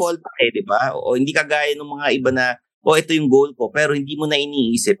 Meron kang fallback di ba? O hindi ka gaya ng mga iba na, ito yung goal ko, pero hindi mo na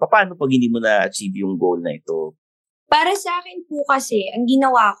iniisip, paano pag hindi mo na-achieve yung goal na ito? Para sa akin po kasi, ang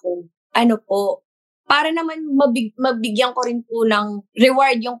ginawa ko, para naman mabigyan ko rin po ng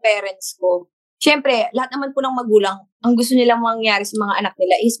reward yung parents ko. Siyempre, lahat naman po ng magulang, ang gusto nilang mangyari sa mga anak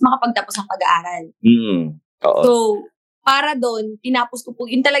nila is makapagtapos ng pag-aaral. So, para doon, tinapos ko po,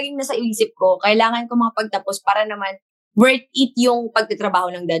 yun talagang nasa isip ko, kailangan ko makapagtapos para naman worth it yung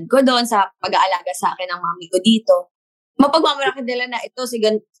pagtatrabaho ng dad ko doon sa pag-aalaga sa akin ng mami ko dito. Mapagmamalaki nila na ito,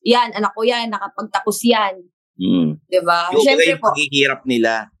 yan, anak ko yan, nakapagtapos yan. Diba? Yung Siyempre po. paghihirap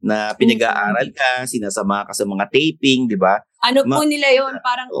nila na pinag-aaral ka, sinasama ka sa mga taping, di ba? Po nila yun?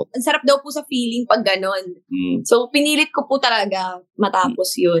 Parang, ang sarap daw po sa feeling pag ganon. So, pinilit ko po talaga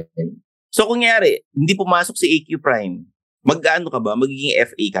matapos yun. So, kunyari, hindi pumasok si AQ Prime, mag-ano ka ba? Magiging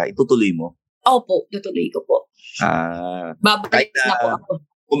FA ka? Itutuloy mo? Opo, tutuloy ko po. Babalik na po ako.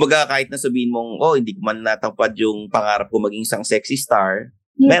 Kumbaga, kahit na sabihin mong, hindi ko man natapad yung pangarap ko maging isang sexy star,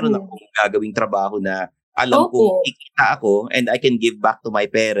 meron akong gagawing trabaho na alam kong ikita ako and I can give back to my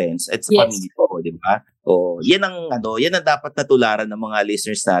parents at sa pamilya ko, di ba? Yan ang dapat natularan ng mga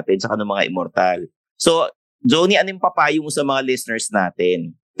listeners natin saka ng mga immortal. So, Johnny, ano yung papayo mo sa mga listeners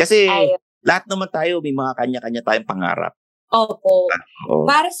natin? Kasi lahat naman tayo may mga kanya-kanya tayong pangarap. Opo.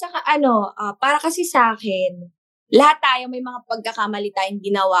 Para kasi sa akin, lahat tayo may mga pagkakamali tayong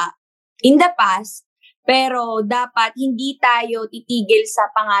ginawa in the past Pero dapat hindi tayo titigil sa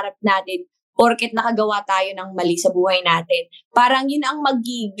pangarap natin porket nakagawa tayo ng mali sa buhay natin. Parang yun ang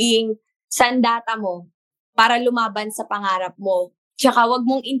magiging sandata mo para lumaban sa pangarap mo. Tsaka wag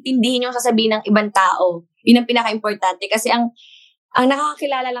mong intindihin yung sasabihin ng ibang tao. Yun ang pinaka-importante. Kasi ang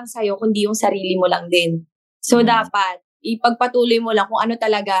nakakakilala lang sa'yo, kundi yung sarili mo lang din. So, dapat, ipagpatuloy mo lang kung ano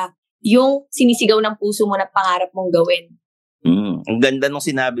talaga yung sinisigaw ng puso mo na pangarap mong gawin. Ang ganda nung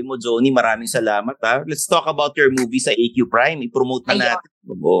sinabi mo, Johnny. Maraming salamat, ha? Let's talk about your movie sa AQ Prime. I-promote na natin.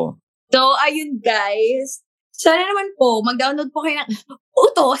 So, ayun, guys. Sana naman po, mag-download po kayo ng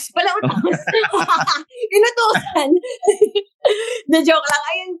utos. Inutosan. Na-joke lang.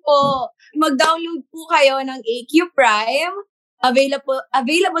 Ayun po. Mag-download po kayo ng AQ Prime.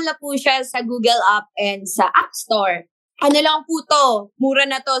 Available na po siya sa Google App and sa App Store. Ano lang po to? Mura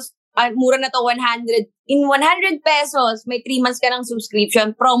na to 100. In 100 pesos, may 3 months ka ng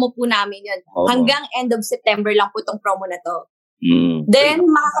subscription. Promo po namin yun. Hanggang end of September lang po tong promo na to. Then,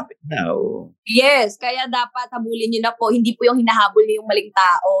 yes, kaya dapat habulin nyo na po. Hindi po yung hinahabol niyo yung maling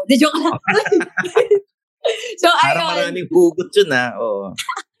tao. De joke lang. So, parang maraming hugot yun, ha?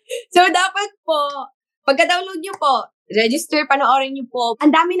 So, dapat po, pagka-download nyo po, register, panoorin nyo po.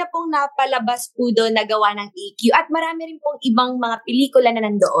 Ang dami na pong napalabas po doon na gawa ng AQ. At marami rin pong ibang mga pelikula na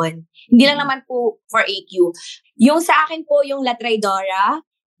nandoon. Hindi lang naman po for AQ. Yung sa akin po, yung La Traidora,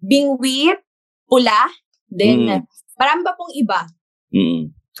 Bingwit, Pula, then marami pa pong iba.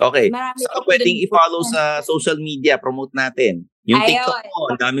 Okay. So, pwedeng i-follow sa social media, promote natin. Yung TikTok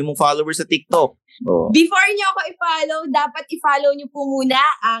mo, ang dami mong followers sa TikTok. Before nyo ako i-follow, dapat i-follow nyo po muna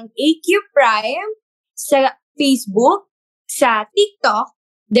ang AQ Prime sa Facebook, sa TikTok,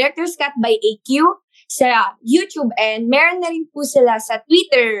 Director's Cut by AQ, sa YouTube, and meron na rin po sila sa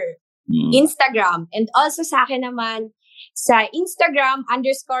Twitter, Instagram, and also sa akin naman sa Instagram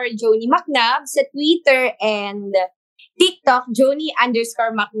 _Joni Macnab, sa Twitter and TikTok,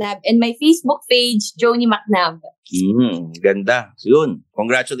 Joni_Macnab, and my Facebook page, Joni Macnab. Ganda. So yun,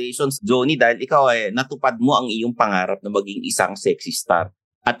 congratulations, Joni, dahil ikaw natupad mo ang iyong pangarap na maging isang sexy star.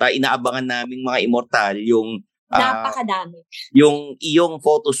 At inaabangan naming mga immortal yung napakadami. Yung iyong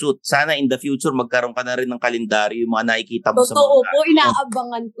photoshoot. Sana in the future magkaroon ka na rin ng kalendaryo, yung mga nakikita mo sa mga... Totoo po,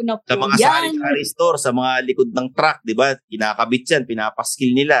 inaabangan ko na po sa mga sari-sari store, sa mga likod ng truck, di ba? Kinakabit yan,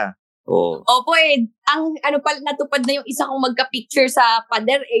 pinapaskil nila. Opo ang natupad na yung isa kong magka-picture sa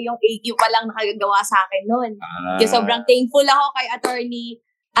pader, yung AQ pa lang nakagagawa sa akin noon. Kaya sobrang thankful ako kay Attorney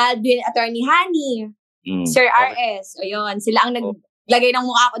Aldwin, Attorney Hani, Sir RS. Ayun, sila ang naglagay ng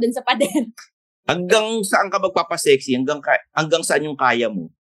mukha ko dun sa pader. Hanggang saan ka magpapasexy? Hanggang saan yung kaya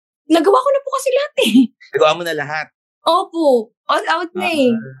mo? Nagawa ko na po kasi lahat Nagawa mo na lahat? Opo. All out na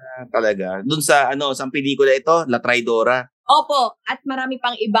Talaga? Dun sa sa pelikula ito, La Traidora? Opo. At marami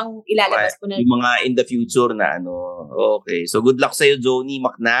pang ibang ilalabas po na. Yung mga in the future na Okay. So good luck sa'yo, Joni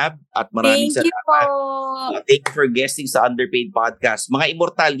Macnab. At maraming salamat. Thank you po. Thank you for guesting sa Underpaid Podcast. Mga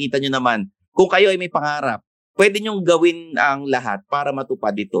immortal, kita nyo naman, kung kayo ay may pangarap, pwede nyong gawin ang lahat para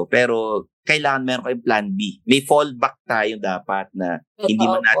matupad ito. Pero kailangan meron kayong plan B. May fallback tayo dapat na hindi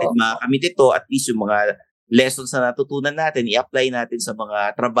man natin makamit ito. At least yung mga lessons na natutunan natin, i-apply natin sa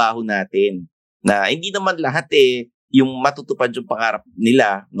mga trabaho natin. Na hindi naman lahat yung matutupad yung pangarap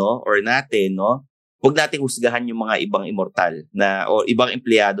nila, no? Or natin, no? Huwag nating husgahan yung mga ibang immortal o ibang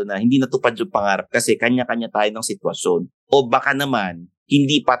empleyado na hindi natupad yung pangarap kasi kanya-kanya tayo ng sitwasyon. O baka naman,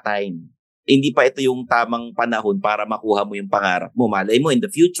 hindi pa time. Hindi pa ito yung tamang panahon para makuha mo yung pangarap mo. Malay mo in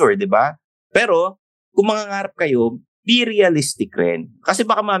the future, di ba? Pero, kung mangangarap kayo, be realistic rin. Kasi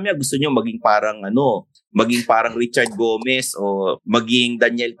baka mamaya gusto nyo maging parang Richard Gomez o maging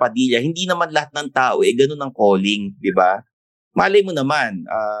Daniel Padilla. Hindi naman lahat ng tao ganun ang calling, di ba? Malay mo naman,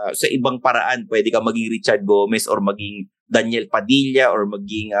 sa ibang paraan, pwede ka maging Richard Gomez or maging Daniel Padilla or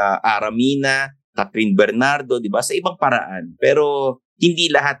maging Aramina, Catherine Bernardo, di ba? Sa ibang paraan. Pero hindi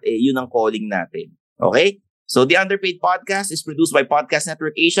lahat yun ang calling natin. Okay? So the Underpaid Podcast is produced by Podcast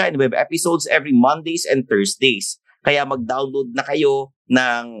Network Asia and we have episodes every Mondays and Thursdays. Kaya mag-download na kayo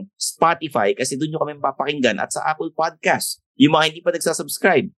ng Spotify kasi doon nyo kami mapapakinggan at sa Apple Podcast. Yung mga hindi pa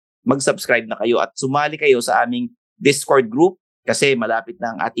nagsasubscribe, mag-subscribe na kayo at sumali kayo sa aming Discord group kasi malapit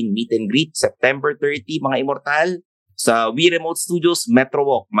na ang ating meet and greet September 30, mga immortal, sa We Remote Studios, Metro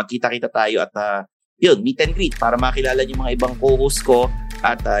Walk. Magkita-kita tayo at meet and greet para makilala yung mga ibang co-host ko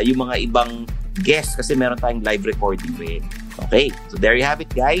at yung mga ibang guests kasi meron tayong live recording rin. Okay, so there you have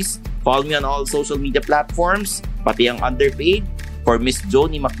it, guys. Follow me on all social media platforms, pati ang Underpaid for Miss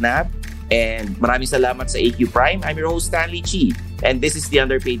Joni Macnab. And maraming salamat sa AQ Prime. I'm your host, Stanley Chi, and this is the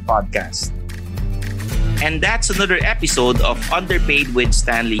Underpaid Podcast. And that's another episode of Underpaid with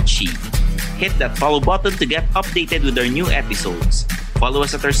Stanley Chi. Hit that follow button to get updated with our new episodes. Follow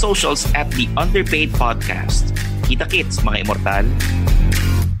us at our socials at The Underpaid Podcast. Kita-kits, mga immortal!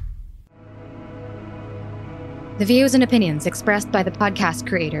 The views and opinions expressed by the podcast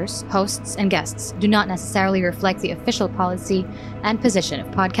creators, hosts, and guests do not necessarily reflect the official policy and position of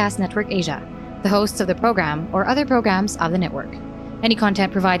Podcast Network Asia, the hosts of the program, or other programs of the network. Any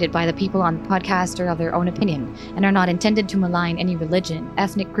content provided by the people on the podcast are of their own opinion and are not intended to malign any religion,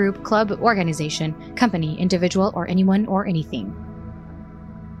 ethnic group, club, organization, company, individual, or anyone or anything.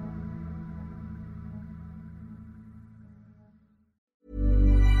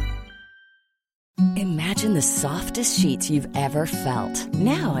 Imagine the softest sheets you've ever felt.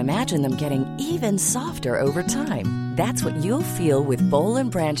 Now imagine them getting even softer over time. That's what you'll feel with Boll &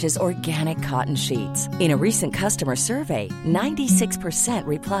 Branch's organic cotton sheets. In a recent customer survey, 96%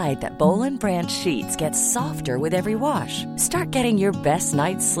 replied that Boll & Branch sheets get softer with every wash. Start getting your best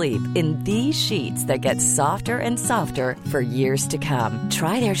night's sleep in these sheets that get softer and softer for years to come.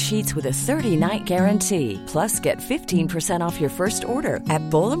 Try their sheets with a 30-night guarantee. Plus, get 15% off your first order at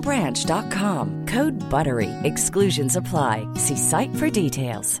bollandbranch.com. Code BUTTERY. Exclusions apply. See site for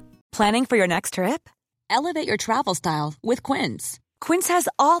details. Planning for your next trip? Elevate your travel style with Quince. Quince has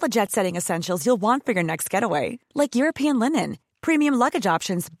all the jet-setting essentials you'll want for your next getaway, like European linen, premium luggage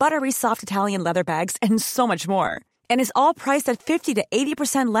options, buttery soft Italian leather bags, and so much more. And is all priced at 50 to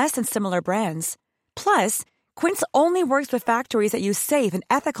 80% less than similar brands. Plus, Quince only works with factories that use safe and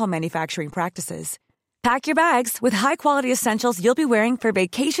ethical manufacturing practices. Pack your bags with high-quality essentials you'll be wearing for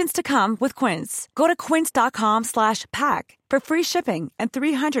vacations to come with Quince. Go to quince.com/pack for free shipping and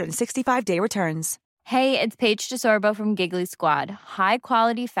 365-day returns. Hey, it's Paige DeSorbo from Giggly Squad. High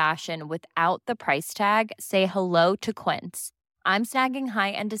quality fashion without the price tag. Say hello to Quince. I'm snagging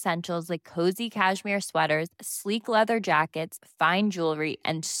high-end essentials like cozy cashmere sweaters, sleek leather jackets, fine jewelry,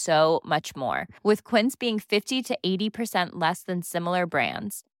 and so much more. With Quince being 50 to 80% less than similar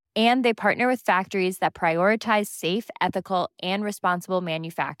brands. And they partner with factories that prioritize safe, ethical, and responsible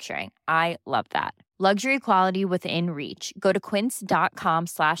manufacturing. I love that. Luxury quality within reach. Go to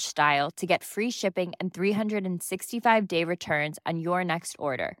quince.com/style to get free shipping and 365-day returns on your next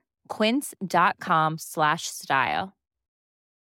order. Quince.com/style.